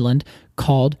little island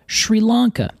called Sri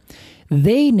Lanka.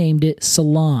 They named it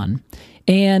Ceylon.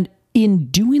 And in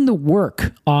doing the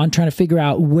work on trying to figure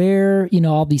out where,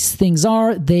 all these things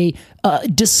are, they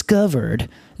discovered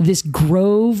this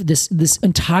grove, this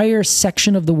entire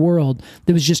section of the world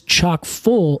that was just chock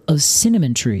full of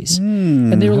cinnamon trees.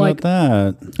 And they were like,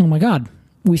 that? Oh my God,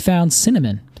 we found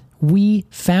cinnamon. We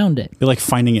found it. You're like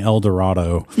finding El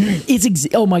Dorado.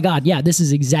 Oh my God, yeah, this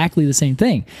is exactly the same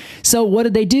thing. So what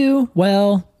did they do?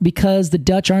 Well, because the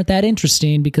Dutch aren't that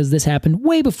interesting, because this happened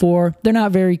way before, they're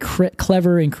not very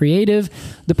clever and creative.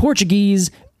 The Portuguese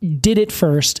did it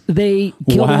first. They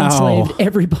killed and enslaved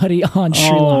everybody on Sri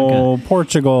Lanka. Oh,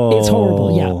 Portugal. It's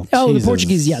horrible, yeah. Oh, Jesus. The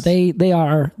Portuguese, yeah, they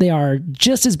are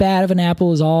just as bad of an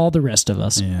apple as all the rest of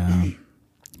us. Yeah.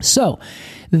 So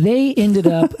they ended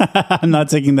up... I'm not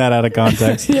taking that out of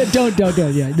context. Yeah, don't.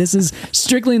 Yeah, this is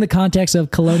strictly in the context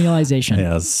of colonialization.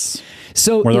 Yes.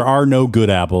 So where there are no good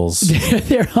apples.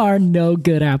 There are no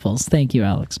good apples. Thank you,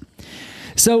 Alex.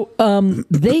 So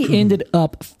they ended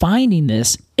up finding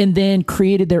this and then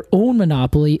created their own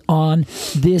monopoly on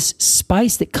this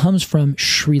spice that comes from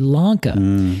Sri Lanka.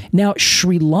 Now,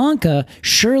 Sri Lanka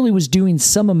surely was doing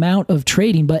some amount of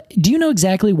trading, but do you know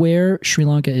exactly where Sri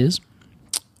Lanka is?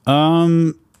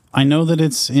 I know that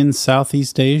it's in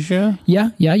Southeast Asia. Yeah.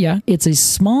 It's a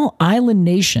small island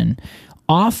nation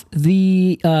off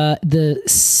the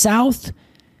southeastern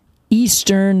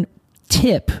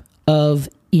tip of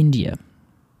India.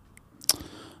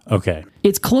 Okay.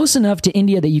 It's close enough to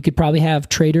India that you could probably have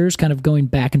traders kind of going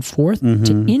back and forth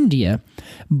to India,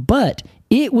 but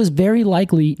it was very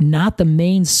likely not the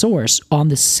main source on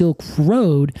the Silk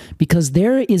Road, because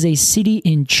there is a city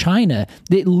in China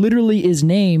that literally is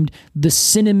named the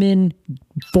Cinnamon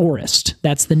Forest.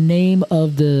 That's the name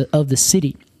of the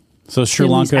city. So Sri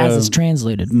Lanka, as it's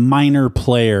translated, minor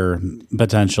player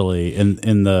potentially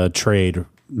in the trade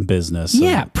business.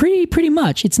 Yeah, pretty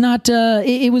much. It's not.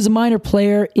 It was a minor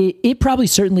player. It probably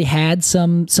certainly had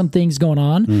some things going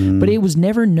on, but it was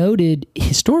never noted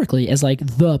historically as like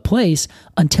the place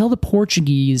until the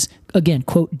Portuguese, again,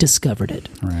 quote, discovered it.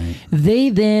 Right. They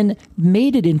then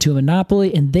made it into a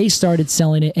monopoly, and they started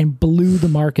selling it and blew the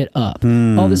market up.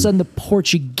 All of a sudden, the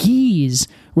Portuguese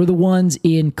were the ones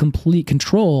in complete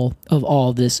control of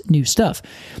all this new stuff.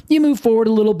 You move forward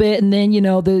a little bit, and then,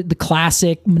 the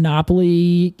classic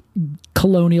monopoly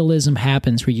colonialism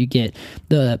happens, where you get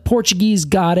the Portuguese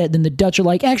got it, then the Dutch are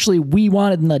like, actually, we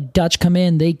want it, and the Dutch come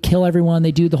in, they kill everyone,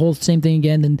 they do the whole same thing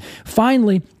again, and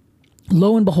finally,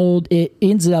 lo and behold, it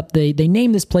ends up, they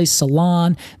name this place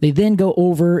Ceylon. They then go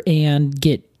over and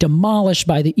get demolished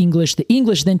by the English. The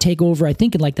English then take over, I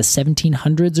think in like the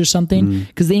 1700s or something,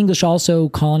 because the English also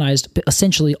colonized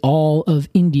essentially all of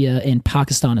India and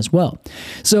Pakistan as well.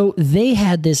 So they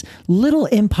had this little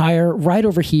empire right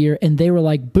over here, and they were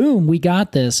like, boom, we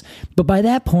got this. But by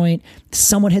that point,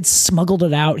 someone had smuggled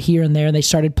it out here and there, and they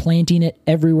started planting it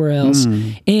everywhere else.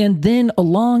 And then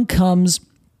along comes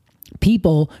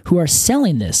people who are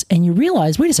selling this, and you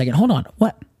realize, wait a second, hold on,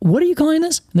 what are you calling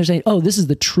this? And they're saying, oh, this is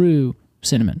the true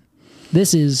cinnamon.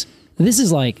 This is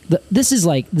like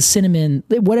the cinnamon,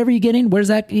 whatever you're getting. Where's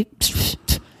that?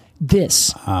 This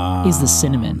is the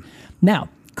cinnamon. Now,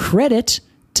 credit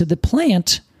to the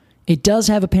plant. It does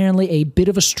have apparently a bit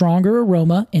of a stronger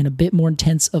aroma and a bit more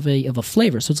intense of a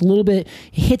flavor. So it's it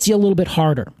hits you a little bit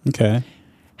harder. Okay.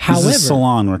 However, this is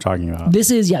Ceylon we're talking about. This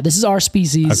is our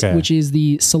species, okay, which is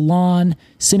the Ceylon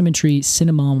cinnamon tree,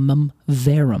 Cinnamomum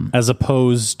verum, as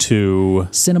opposed to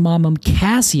Cinnamomum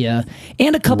cassia,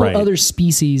 and a couple other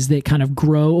species that kind of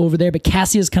grow over there. But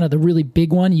cassia is kind of the really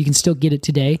big one. You can still get it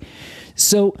today.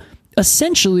 So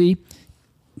essentially,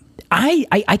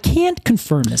 I can't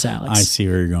confirm this, Alex. I see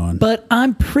where you're going, but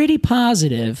I'm pretty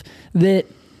positive that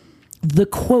the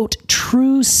quote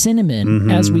true cinnamon,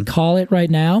 as we call it right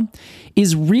now,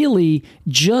 is really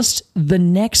just the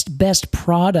next best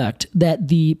product that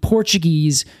the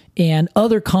Portuguese and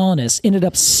other colonists ended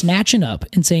up snatching up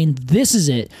and saying, this is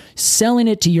it, selling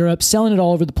it to Europe, selling it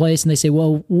all over the place. And they say,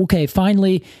 well, okay,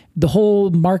 finally the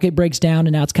whole market breaks down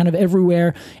and now it's kind of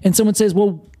everywhere. And someone says,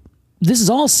 well, this is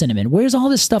all cinnamon. Where's all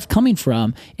this stuff coming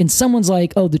from? And someone's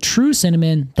like, oh, the true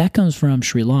cinnamon, that comes from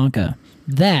Sri Lanka.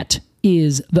 That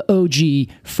is the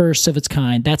OG, first of its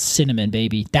kind. That's cinnamon,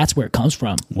 baby. That's where it comes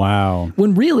from. Wow.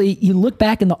 When really, you look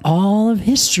back into all of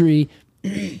history,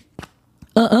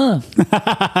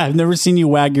 I've never seen you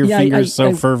wag your fingers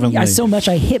so fervently. So much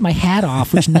I hit my hat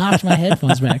off, which knocked my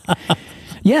headphones back.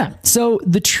 Yeah, so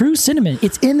the true cinnamon,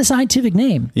 it's in the scientific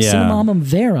name. Yeah. Cinnamomum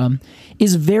verum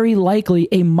is very likely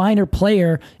a minor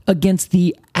player against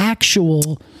the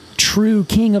actual true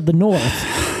king of the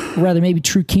north, rather maybe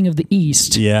true king of the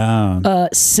east. Yeah.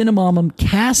 Cinnamomum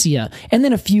cassia, and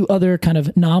then a few other kind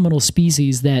of nominal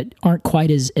species that aren't quite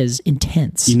as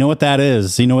intense. You know what that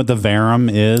is? You know what the verum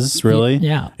is, really?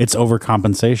 Yeah. It's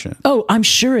overcompensation. Oh, I'm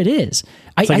sure it is.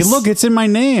 It's like, look, it's in my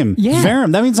name. Yeah.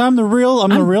 Verum. That means I'm the real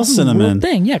cinnamon. Real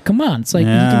thing. Yeah, come on. It's like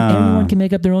everyone can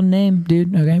make up their own name,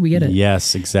 dude. Okay, we get it.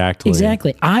 Yes, exactly.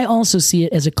 Exactly. I also see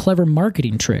it as a clever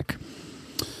marketing trick.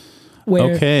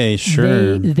 Where okay,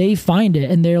 sure. They find it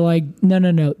and they're like,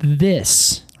 no,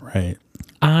 this. Right.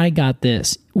 I got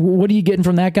this. What are you getting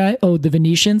from that guy? Oh, the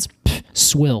Venetians? Pff,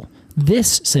 swill.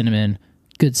 This cinnamon,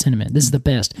 good cinnamon. This is the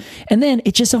best. And then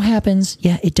it just so happens,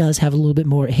 it does have a little bit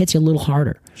more. It hits you a little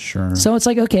harder. Sure. So it's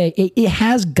like, okay, it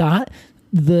has got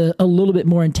a little bit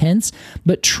more intense,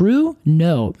 but true,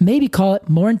 no. Maybe call it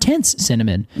more intense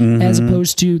cinnamon as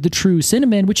opposed to the true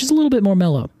cinnamon, which is a little bit more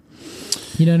mellow.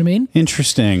 You know what I mean?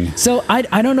 Interesting. So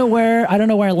I don't know where I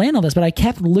land on this, but I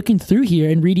kept looking through here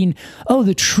and reading, oh,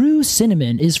 the true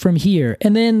cinnamon is from here.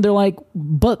 And then they're like,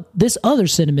 but this other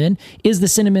cinnamon is the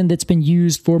cinnamon that's been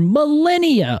used for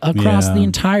millennia across the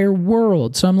entire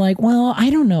world. So I'm like, well, I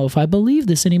don't know if I believe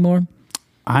this anymore.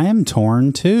 I am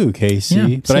torn too, Casey.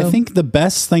 Yeah, but I think the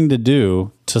best thing to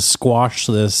do to squash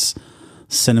this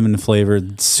cinnamon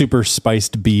flavored, super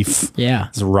spiced beef,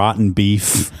 this rotten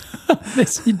beef,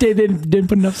 they didn't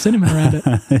put enough cinnamon around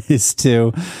it, is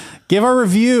to give a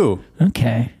review.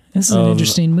 Okay. This is an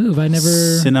interesting move.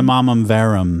 Cinnamomum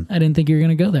verum. I didn't think you were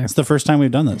going to go there. It's the first time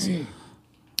we've done this.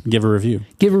 Give a review.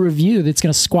 Give a review that's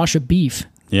going to squash a beef.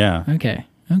 Yeah. Okay.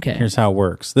 Here's how it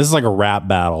works. This is like a rap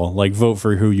battle. Like, vote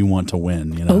for who you want to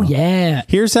win. You know? Oh, yeah.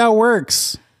 Here's how it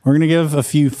works. We're going to give a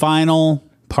few final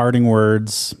parting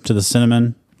words to the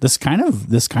cinnamon. This kind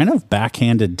of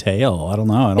backhanded tale. I don't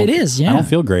know. It is, yeah. I don't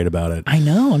feel great about it. I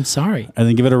know. I'm sorry. And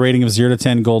then give it a rating of 0 to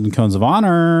 10 golden cones of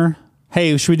honor.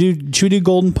 Hey, should we do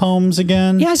golden poems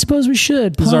again? Yeah, I suppose we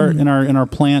should. This is in our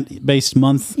plant-based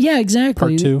month. Yeah,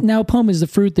 exactly. Part 2. Now, a poem is the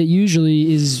fruit that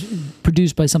usually is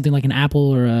produced by something like an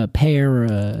apple or a pear or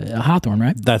a hawthorn,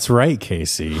 right? That's right,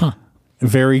 Casey. Huh.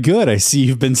 Very good. I see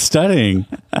you've been studying.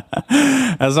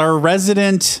 As our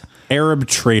resident Arab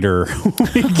trader,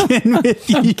 we begin with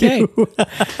you. Okay.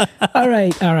 All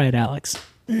right, Alex.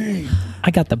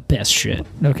 I got the best shit.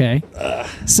 Okay.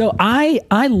 So I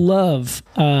love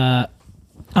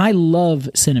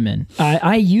cinnamon.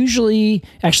 I usually,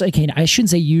 actually, I shouldn't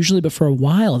say usually, but for a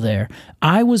while there,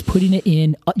 I was putting it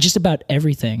in just about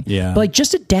everything. Yeah. But like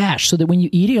just a dash so that when you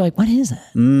eat it, you're like, what is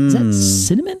that? Is that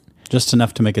cinnamon? Just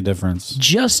enough to make a difference.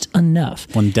 Just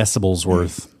enough. 1 decibel's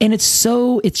worth. And it's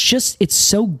so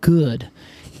good.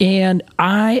 And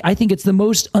I think it's the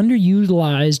most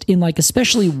underutilized in like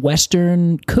especially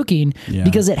Western cooking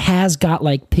because it has got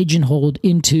like pigeonholed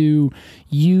into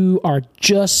you are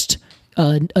just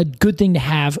a good thing to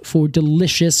have for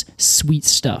delicious sweet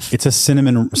stuff. It's a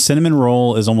cinnamon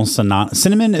roll is almost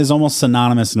cinnamon is almost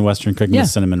synonymous in Western cooking with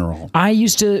cinnamon roll. I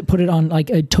used to put it on like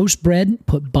a toast bread,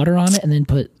 put butter on it, and then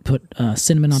put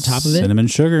cinnamon on top of it. Cinnamon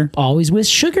sugar. Always with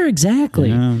sugar, exactly.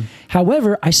 Yeah.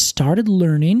 However, I started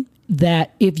learning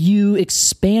that if you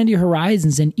expand your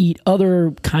horizons and eat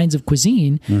other kinds of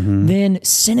cuisine, then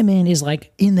cinnamon is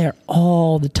like in there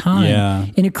all the time. Yeah.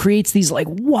 And it creates these like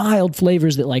wild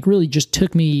flavors that like really just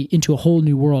took me into a whole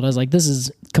new world. I was like, this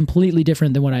is completely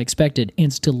different than what I expected. And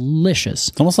it's delicious.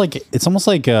 It's almost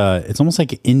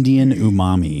like Indian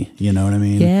umami. You know what I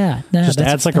mean? Yeah. No, just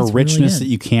adds like a richness that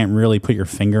you can't really put your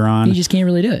finger on. You just can't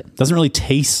really do it. Doesn't really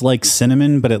taste like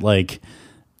cinnamon, but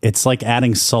it's like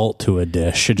adding salt to a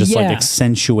dish. It just like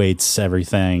accentuates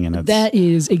everything. And that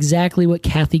is exactly what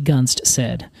Kathy Gunst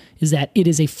said, is that it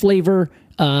is a flavor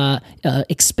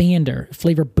expander,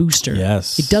 flavor booster.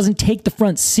 Yes. It doesn't take the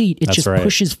front seat. It just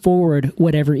pushes forward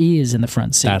whatever is in the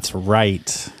front seat. That's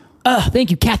right. Thank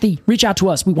you, Kathy. Reach out to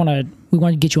us. We want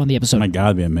to get you on the episode. Oh my God,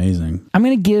 it'd be amazing. I'm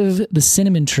going to give the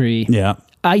cinnamon tree. Yeah.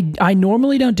 I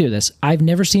normally don't do this. I've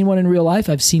never seen one in real life.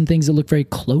 I've seen things that look very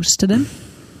close to them.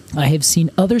 I have seen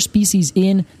other species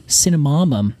in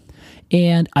cinnamomum,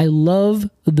 and I love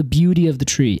the beauty of the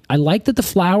tree. I like that the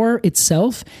flower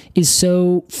itself is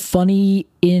so funny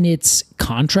in its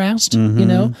contrast, you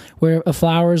know, where a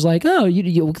flower is like, oh,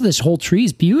 you look at this whole tree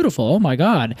is beautiful. Oh my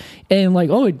God. And like,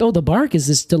 oh, the bark is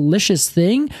this delicious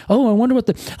thing. Oh, I wonder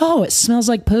it smells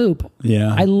like poop.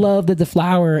 Yeah. I love that the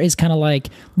flower is kind of like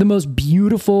the most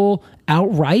beautiful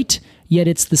outright, yet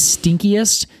it's the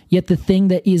stinkiest, yet the thing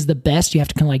that is the best, you have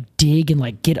to kind of like dig and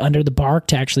like get under the bark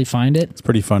to actually find it. It's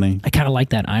pretty funny. I kind of like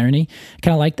that irony.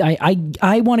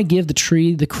 I want to give the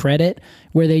tree the credit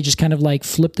where they just kind of like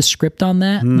flip the script on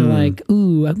that. And they're like,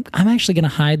 ooh, I'm actually going to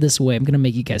hide this away. I'm going to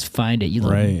make you guys find it, you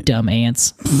little dumb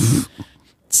ants.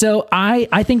 So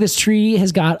I think this tree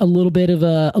has got a little bit of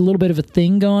a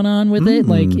thing going on with it.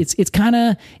 Like it's kind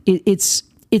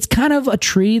of a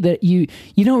tree that you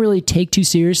don't really take too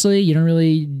seriously. You don't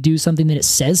really do something that it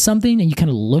says something, and you kind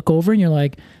of look over and you're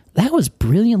like, that was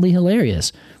brilliantly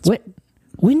hilarious.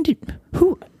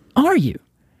 Who are you?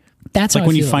 That's like how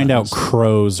when I you feel find about out this.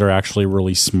 crows are actually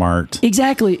really smart.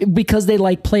 Exactly, because they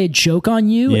like play a joke on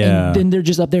you, and then they're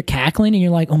just up there cackling, and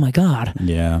you're like, oh my God,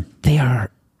 Yeah. they are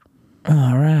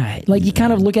all right. Like you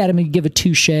kind of look at them and you give a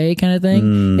touche kind of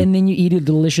thing, and then you eat a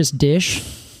delicious dish.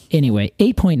 Anyway,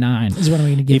 8.9 is what I'm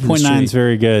going to give. 8.9 is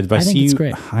very good. But I think it's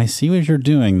great. I see what you're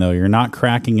doing, though. You're not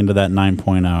cracking into that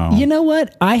 9.0. You know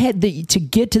what? I had to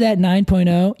get to that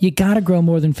 9.0. You got to grow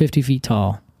more than 50 feet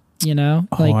tall. You know,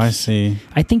 Oh, I see.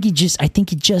 I think you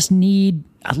just need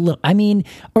a little. I mean,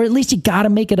 or at least you got to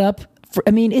make it up.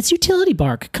 It's utility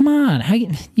bark. Come on,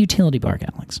 utility bark,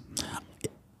 Alex.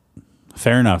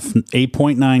 Fair enough.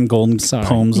 8.9 golden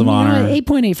poems of honor.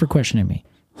 8.8 for questioning me.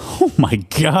 Oh my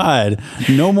God.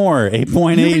 No more.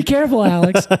 8.8. You be careful,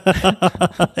 Alex.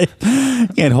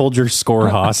 Can't hold your score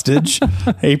hostage.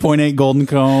 8.8 golden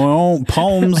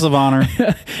poems of honor.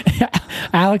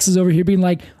 Alex is over here being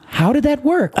like, how did that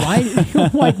work? Why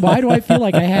do I feel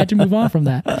like I had to move on from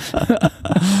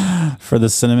that? For the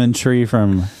cinnamon tree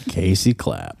from Casey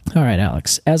Clapp. All right,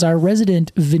 Alex. As our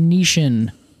resident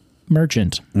Venetian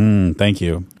merchant, Thank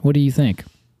you. what do you think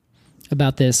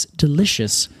about this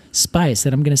delicious spice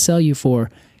that I'm going to sell you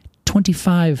for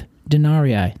 25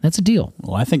 denarii? That's a deal.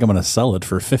 Well, I think I'm going to sell it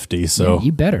for 50. So Yeah,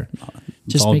 you better.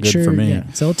 Just all make good sure for me. Yeah,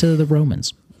 sell it to the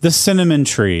Romans. The cinnamon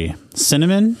tree.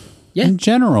 Cinnamon Yeah. in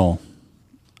general.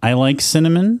 I like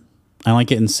cinnamon. I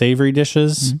like it in savory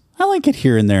dishes. I like it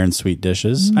here and there in sweet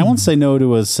dishes. I won't say no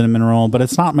to a cinnamon roll, but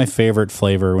it's not my favorite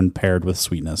flavor when paired with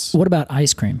sweetness. What about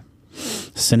ice cream?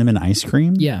 Cinnamon ice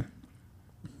cream? Yeah.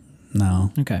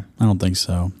 No, Okay. I don't think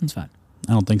so. That's fine.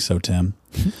 I don't think so, Tim.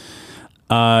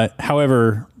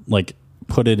 However, like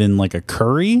put it in like a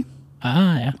curry.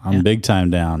 Yeah. I'm big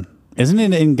time down. Isn't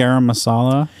it in garam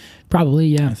masala? Probably,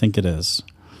 yeah. I think it is.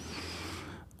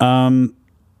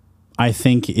 I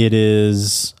think it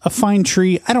is a fine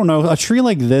tree. I don't know. A tree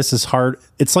like this is hard.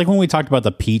 It's like when we talked about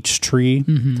the peach tree.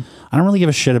 I don't really give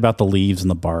a shit about the leaves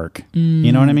and the bark.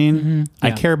 You know what I mean?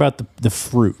 I care about the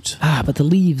fruit. But the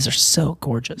leaves are so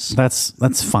gorgeous.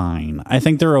 That's fine. I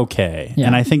think they're okay. Yeah.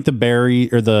 And I think the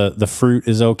berry or the fruit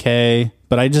is okay,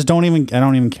 but I don't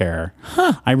even care.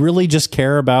 I really just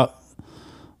care about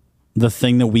the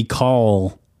thing that we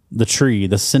call the tree,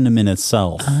 the cinnamon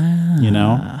itself. You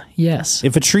know? Yes.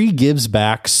 If a tree gives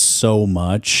back so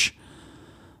much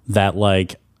that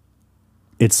like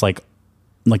it's like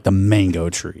the mango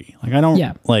tree. Like I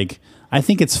don't like I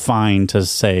think it's fine to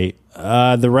say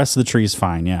the rest of the tree is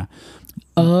fine, yeah.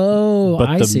 Oh, But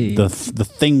I see. the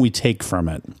thing we take from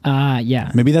it.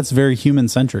 Yeah. Maybe that's very human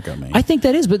centric of me. I think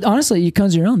that is, but honestly, it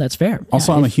comes your own. That's fair.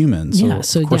 Also, Yeah, I'm a human,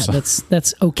 so of course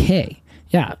that's okay.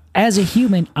 Yeah, as a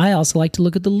human, I also like to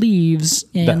look at the leaves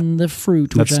and the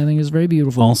fruit, which that's I think is very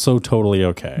beautiful. also totally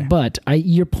okay. But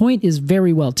your point is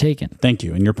very well taken. Thank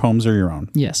you. And your poems are your own.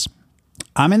 Yes.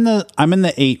 I'm in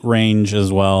the 8 range as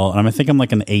well, and I think I'm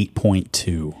like an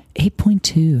 8.2.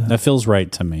 8.2. That feels right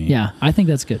to me. Yeah, I think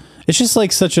that's good. It's just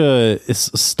like it's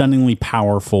a stunningly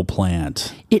powerful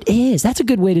plant. It is. That's a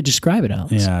good way to describe it,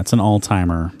 Alex. Yeah, it's an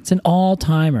all-timer. It's an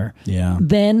all-timer. Yeah.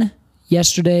 Then,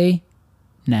 yesterday,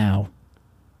 now.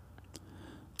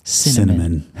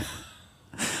 Cinnamon.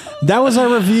 That was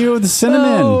our review of the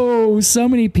cinnamon. Oh, so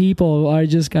many people are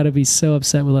just got to be so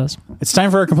upset with us. It's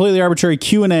time for our completely arbitrary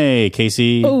Q&A,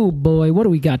 Casey. Oh, boy. What do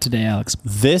we got today, Alex?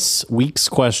 This week's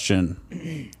question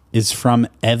is from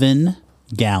Evan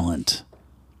Gallant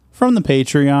from the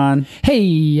Patreon.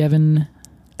 Hey, Evan.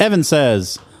 Evan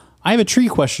says, I have a tree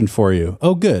question for you.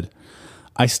 Oh, good.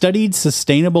 I studied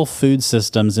sustainable food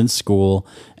systems in school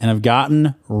and have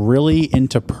gotten really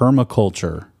into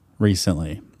permaculture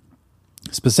recently.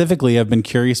 Specifically, I've been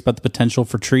curious about the potential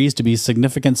for trees to be a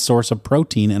significant source of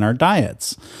protein in our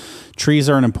diets. Trees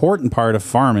are an important part of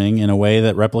farming in a way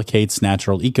that replicates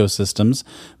natural ecosystems,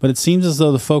 but it seems as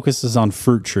though the focus is on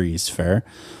fruit trees. Fair.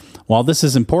 While this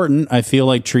is important, I feel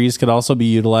like trees could also be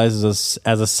utilized as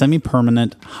a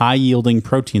semi-permanent, high-yielding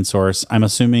protein source. I'm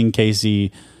assuming,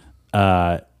 Casey,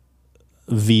 via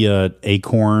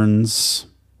acorns.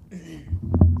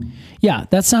 Yeah,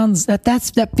 that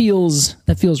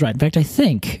feels right. In fact, I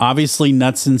think Obviously,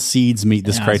 nuts and seeds meet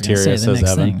this criteria, says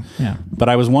Evan. Yeah. But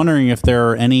I was wondering if there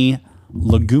are any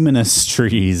leguminous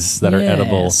trees that are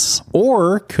edible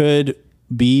or could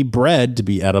be bred to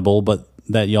be edible, but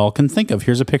that y'all can think of.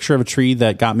 Here's a picture of a tree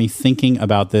that got me thinking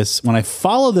about this. When I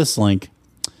follow this link,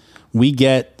 we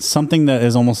get something that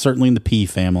is almost certainly in the pea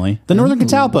family, the northern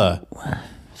catalpa.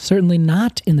 Certainly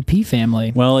not in the pea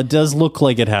family. Well, it does look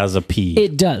like it has a pea.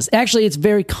 It does. Actually, it's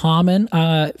very common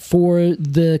for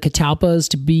the catalpas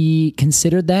to be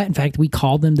considered that. In fact, we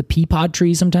call them the pea pod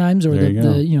tree sometimes, or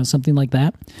the something like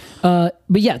that.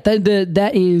 But yeah,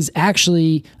 that is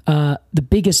actually the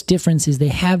biggest difference is they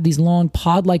have these long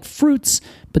pod-like fruits,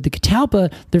 but the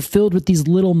catalpa, they're filled with these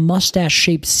little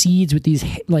mustache-shaped seeds with these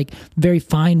like very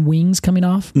fine wings coming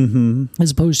off,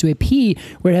 as opposed to a pea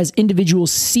where it has individual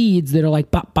seeds that are like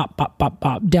bop, bop, bop, bop,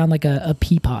 bop, down like a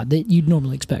pea pod that you'd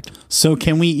normally expect. So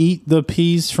can we eat the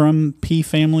peas from pea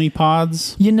family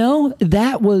pods? You know,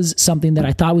 that was something that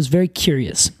I thought was very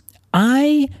curious.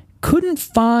 I couldn't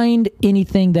find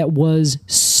anything that was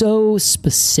so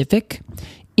specific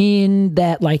in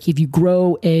that, like, if you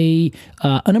grow an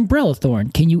umbrella thorn,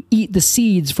 can you eat the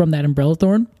seeds from that umbrella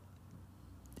thorn?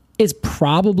 It's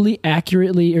probably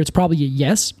accurately, or it's probably a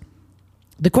yes.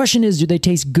 The question is, do they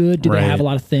taste good? Do they have a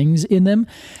lot of things in them?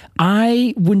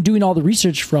 When doing all the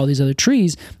research for all these other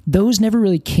trees, those never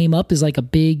really came up as like a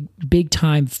big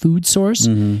time food source.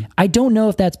 I don't know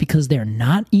if that's because they're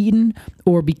not eaten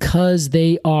or because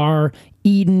they are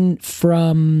eaten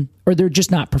from, or they're just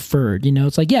not preferred. You know,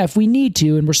 it's like, yeah, if we need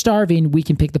to and we're starving, we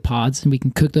can pick the pods and we can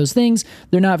cook those things.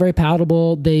 They're not very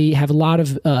palatable. They have a lot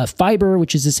of fiber,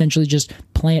 which is essentially just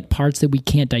plant parts that we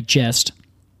can't digest.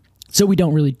 So we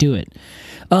don't really do it.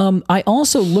 I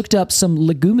also looked up some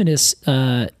leguminous,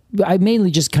 I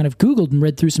mainly just kind of Googled and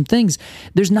read through some things.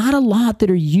 There's not a lot that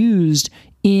are used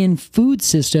in food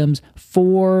systems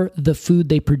for the food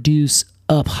they produce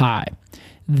up high.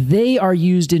 They are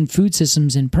used in food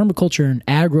systems in permaculture and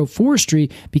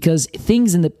agroforestry because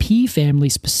things in the pea family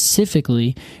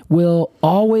specifically will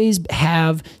always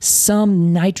have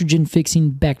some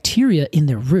nitrogen-fixing bacteria in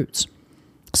their roots.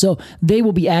 So they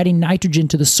will be adding nitrogen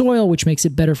to the soil, which makes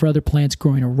it better for other plants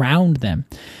growing around them.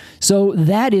 So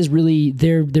that is really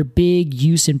their big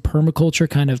use in permaculture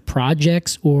kind of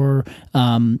projects, or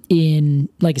in,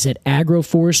 like I said,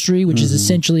 agroforestry, which is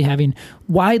essentially having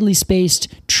widely spaced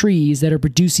trees that are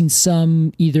producing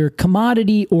some either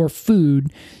commodity or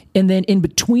food. And then in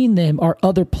between them are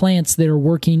other plants that are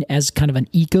working as kind of an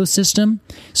ecosystem.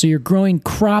 So you're growing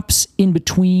crops in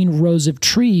between rows of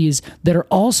trees that are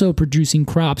also producing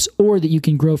crops, or that you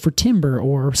can grow for timber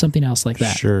or something else like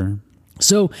that. Sure.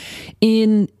 So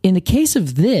in the case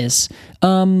of this,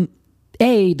 the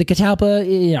catalpa,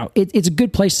 you know, it's a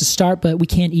good place to start, but we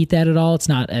can't eat that at all. It's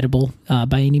not edible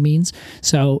by any means.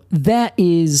 So that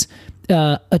is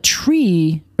a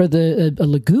tree, or a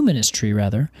leguminous tree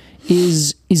rather,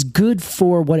 is good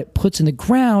for what it puts in the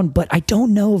ground, but I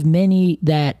don't know of many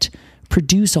that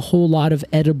produce a whole lot of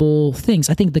edible things.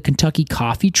 I think the Kentucky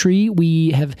coffee tree,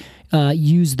 we have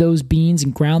used those beans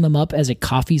and ground them up as a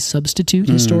coffee substitute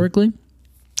historically.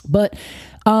 But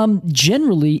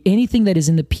generally, anything that is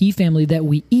in the pea family that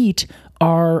we eat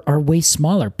are way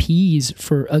smaller. Peas,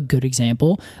 for a good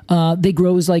example, they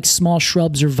grow as like small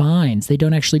shrubs or vines. They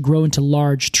don't actually grow into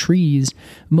large trees.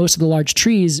 Most of the large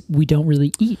trees we don't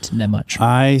really eat that much.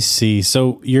 I see.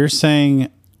 So you're saying,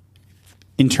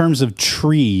 in terms of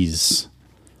trees,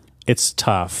 it's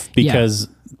tough because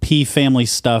pea family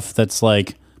stuff that's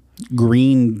like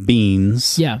green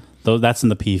beans. Yeah. Though that's in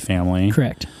the pea family.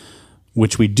 Correct.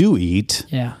 Which we do eat.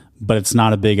 Yeah. But it's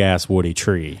not a big ass woody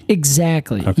tree.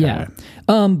 Exactly. Okay. Yeah.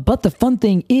 But the fun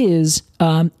thing is,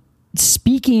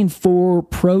 speaking for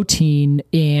protein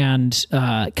and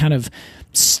kind of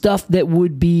stuff that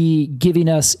would be giving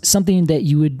us something that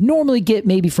you would normally get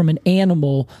maybe from an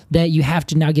animal that you have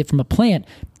to now get from a plant,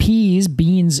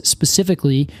 beans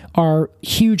specifically, are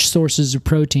huge sources of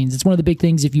proteins. It's one of the big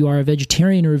things. If you are a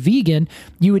vegetarian or a vegan,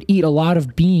 you would eat a lot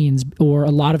of beans or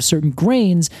a lot of certain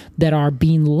grains that are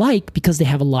bean-like because they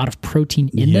have a lot of protein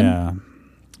in them.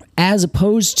 As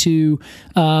opposed to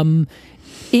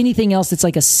anything else that's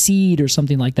like a seed or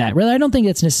something like that. Rather, I don't think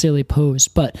that's necessarily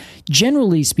opposed, but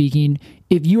generally speaking,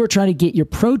 if you are trying to get your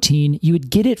protein, you would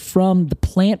get it from the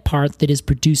plant part that is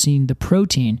producing the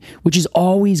protein, which is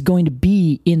always going to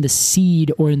be in the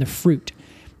seed or in the fruit.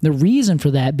 The reason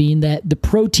for that being that the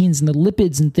proteins and the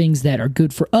lipids and things that are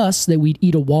good for us, that we'd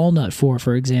eat a walnut for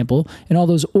example, and all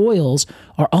those oils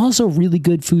are also really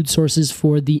good food sources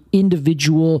for the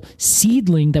individual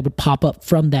seedling that would pop up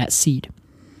from that seed.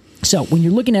 So when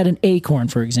you're looking at an acorn,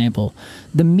 for example,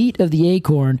 the meat of the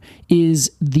acorn is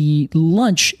the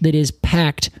lunch that is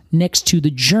packed next to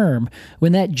the germ.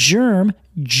 When that germ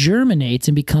germinates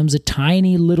and becomes a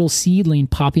tiny little seedling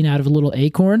popping out of a little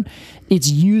acorn, it's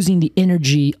using the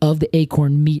energy of the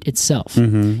acorn meat itself.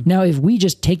 Now, if we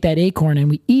just take that acorn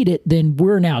and we eat it, then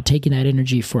we're now taking that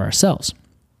energy for ourselves.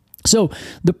 So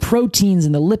the proteins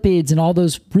and the lipids and all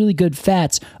those really good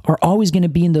fats are always going to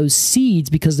be in those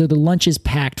seeds because they're the lunches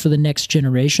packed for the next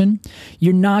generation.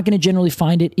 You're not going to generally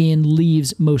find it in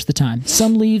leaves most of the time.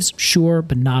 Some leaves, sure,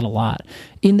 but not a lot.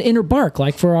 In the inner bark,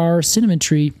 like for our cinnamon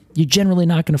tree, you're generally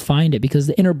not going to find it because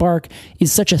the inner bark is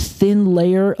such a thin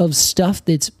layer of stuff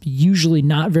that's usually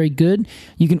not very good.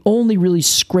 You can only really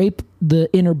scrape the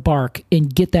inner bark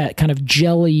and get that kind of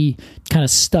jelly kind of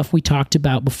stuff we talked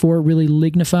about before it really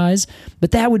lignifies.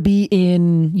 But that would be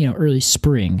in, early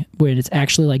spring when it's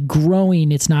actually like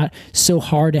growing. It's not so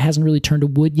hard. It hasn't really turned to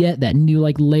wood yet. That new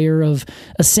like layer of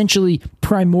essentially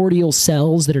primordial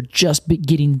cells that are just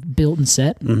getting built and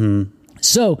set.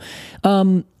 So,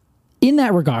 in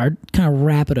that regard, kind of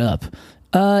wrap it up,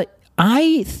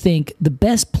 I think the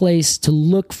best place to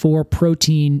look for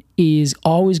protein is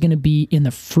always going to be in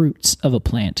the fruits of a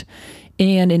plant.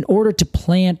 And in order to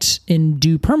plant and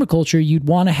do permaculture, you'd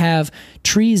want to have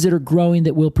trees that are growing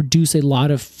that will produce a lot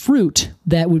of fruit.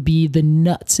 That would be the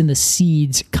nuts and the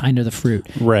seeds kind of the fruit.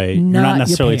 Right. You're not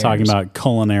necessarily talking about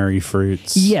culinary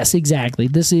fruits. Yes, exactly.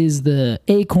 This is the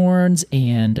acorns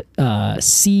and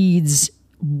seeds,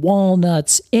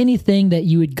 walnuts, anything that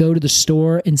you would go to the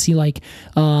store and see like,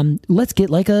 let's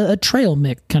get like a trail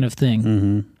mix kind of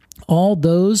thing. All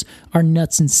those are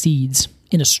nuts and seeds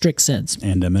in a strict sense.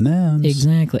 And M&Ms.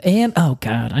 Exactly. And, oh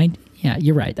God,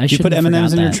 you're right. Do you put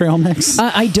M&Ms in your trail mix?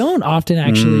 I don't often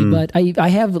actually, but I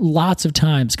have lots of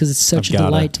times because it's such a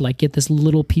delight to like get this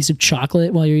little piece of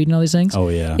chocolate while you're eating all these things. Oh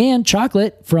yeah. And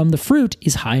chocolate from the fruit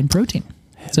is high in protein.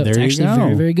 So it's actually a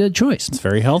very, very good choice. It's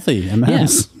very healthy.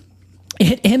 M&Ms. Yeah.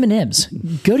 M&Ms.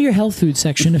 Go to your health food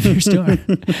section of your store.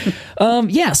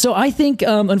 So I think,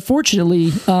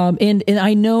 unfortunately, and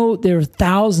I know there are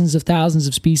thousands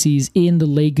of species in the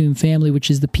legume family,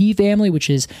 which is the pea family, which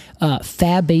is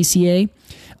Fabaceae,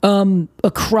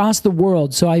 across the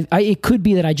world. So it could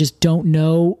be that I just don't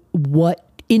know what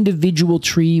individual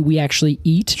tree we actually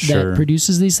eat that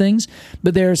produces these things.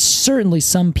 But there are certainly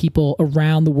some people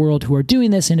around the world who are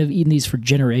doing this and have eaten these for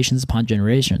generations upon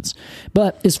generations.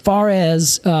 But as far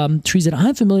as trees that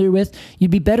I'm familiar with,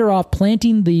 you'd be better off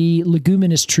planting the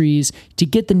leguminous trees to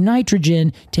get the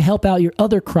nitrogen to help out your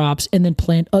other crops and then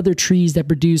plant other trees that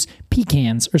produce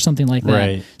pecans or something like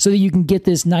that. So that you can get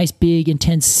this nice, big,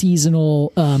 intense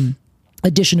seasonal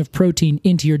addition of protein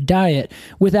into your diet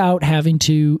without having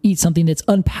to eat something that's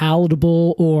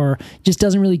unpalatable or just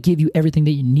doesn't really give you everything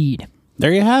that you need.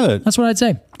 There you have it. That's what I'd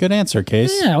say. Good answer,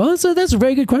 Case. Yeah, well, that's a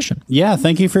very good question. Yeah,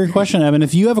 thank you for your question, Evan.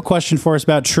 If you have a question for us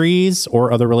about trees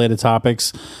or other related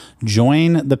topics,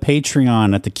 join the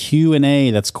Patreon at the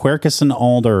Q&A. That's Quercus and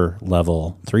Alder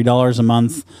level, $3 a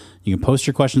month. You can post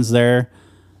your questions there.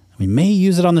 We may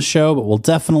use it on the show, but we'll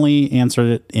definitely answer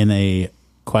it in a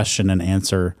question and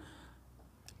answer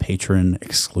patron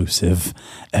exclusive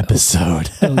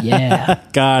episode. Oh yeah.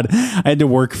 God, I had to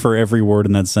work for every word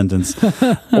in that sentence.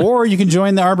 Or you can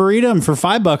join the Arboretum for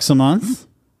 $5 a month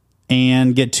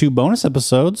and get 2 bonus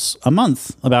episodes a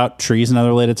month about trees and other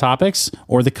related topics,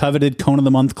 or the coveted Cone of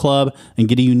the Month Club and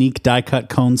get a unique die cut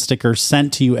cone sticker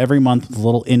sent to you every month with a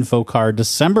little info card.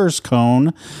 December's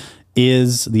cone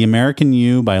is The American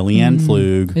You by Leanne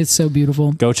Flug. It's so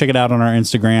beautiful. Go check it out on our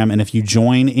Instagram. And if you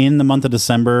join in the month of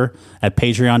December at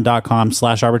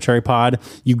patreon.com/arbitrarypod,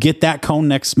 you get that cone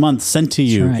next month sent to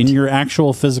you in your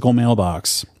actual physical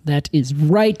mailbox. That is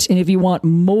right. And if you want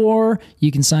more,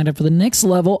 you can sign up for the next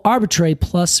level, Arbitrary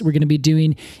Plus. We're going to be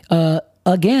doing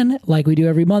again, like we do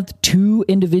every month, 2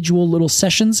 individual little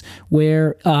sessions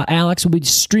where Alex will be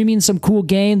streaming some cool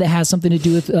game that has something to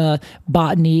do with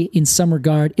botany in some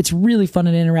regard. It's really fun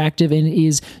and interactive, and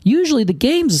is usually the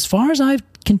games, as far as I've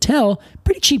can tell,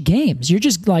 pretty cheap games. You're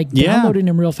just like downloading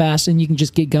them real fast and you can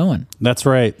just get going. That's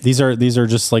right. These are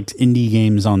just like indie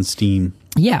games on Steam.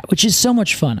 Yeah, which is so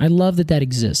much fun. I love that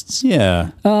exists.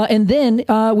 Yeah. And then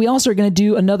we also are going to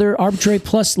do another Arbitrary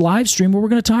Plus live stream where we're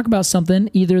going to talk about something.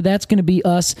 Either that's going to be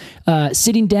us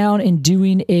sitting down and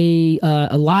doing a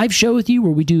live show with you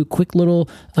where we do a quick little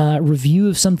review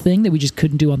of something that we just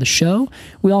couldn't do on the show.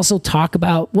 We also talk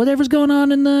about whatever's going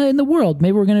on in the world.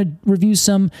 Maybe we're going to review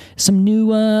some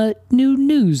new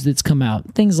news that's come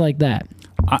out, things like that.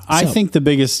 I think the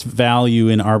biggest value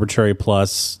in Arbitrary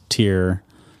Plus tier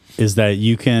is that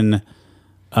you can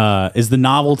is the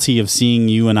novelty of seeing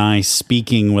you and I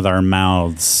speaking with our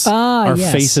mouths. Our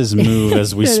faces move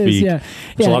as we speak,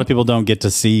 which a lot of people don't get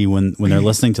to see when they're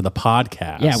listening to the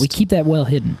podcast. Yeah, we keep that well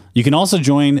hidden. You can also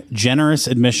join Generous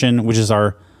Admission, which is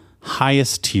our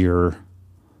highest tier.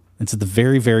 It's at the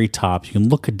very, very top. You can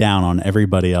look down on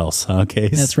everybody else. Okay,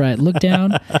 that's right. Look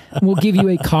down. We'll give you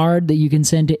a card that you can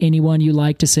send to anyone you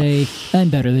like to say, I'm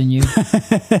better than you.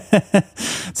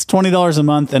 It's $20 a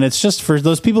month, and it's just for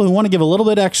those people who want to give a little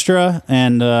bit extra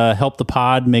and help the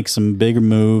pod make some bigger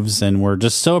moves. And we're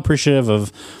just so appreciative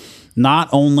of not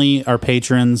only our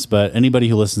patrons, but anybody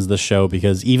who listens to the show,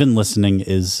 because even listening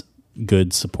is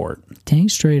good support. Dang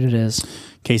straight it is.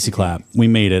 Casey Clapp, we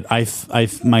made it.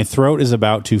 My throat is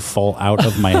about to fall out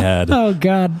of my head. Oh,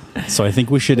 God. So I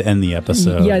think we should end the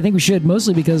episode. Yeah, I think we should,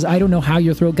 mostly because I don't know how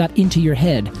your throat got into your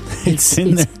head. It's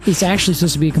in there. It's actually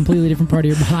supposed to be a completely different part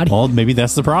of your body. Well, maybe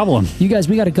that's the problem. You guys,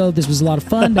 we got to go. This was a lot of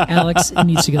fun, but Alex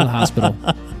needs to go to the hospital.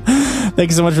 Thank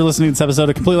you so much for listening to this episode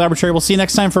of Completely Arbitrary. We'll see you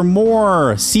next time for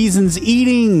more Seasons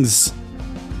Eatings.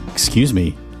 Excuse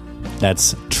me.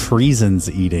 That's Treason's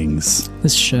Eatings.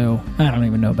 This show, I don't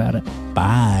even know about it.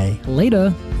 Bye.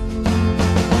 Later.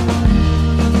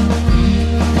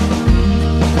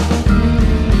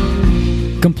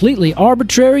 Completely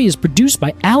Arbitrary is produced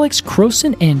by Alex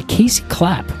Croson and Casey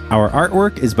Clapp. Our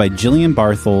artwork is by Jillian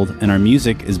Barthold, and our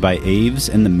music is by Aves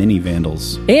and the Mini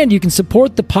Vandals. And you can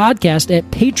support the podcast at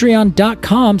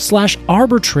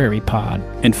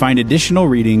patreon.com/arbitrarypod. And find additional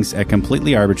readings at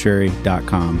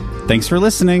completelyarbitrary.com. Thanks for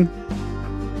listening.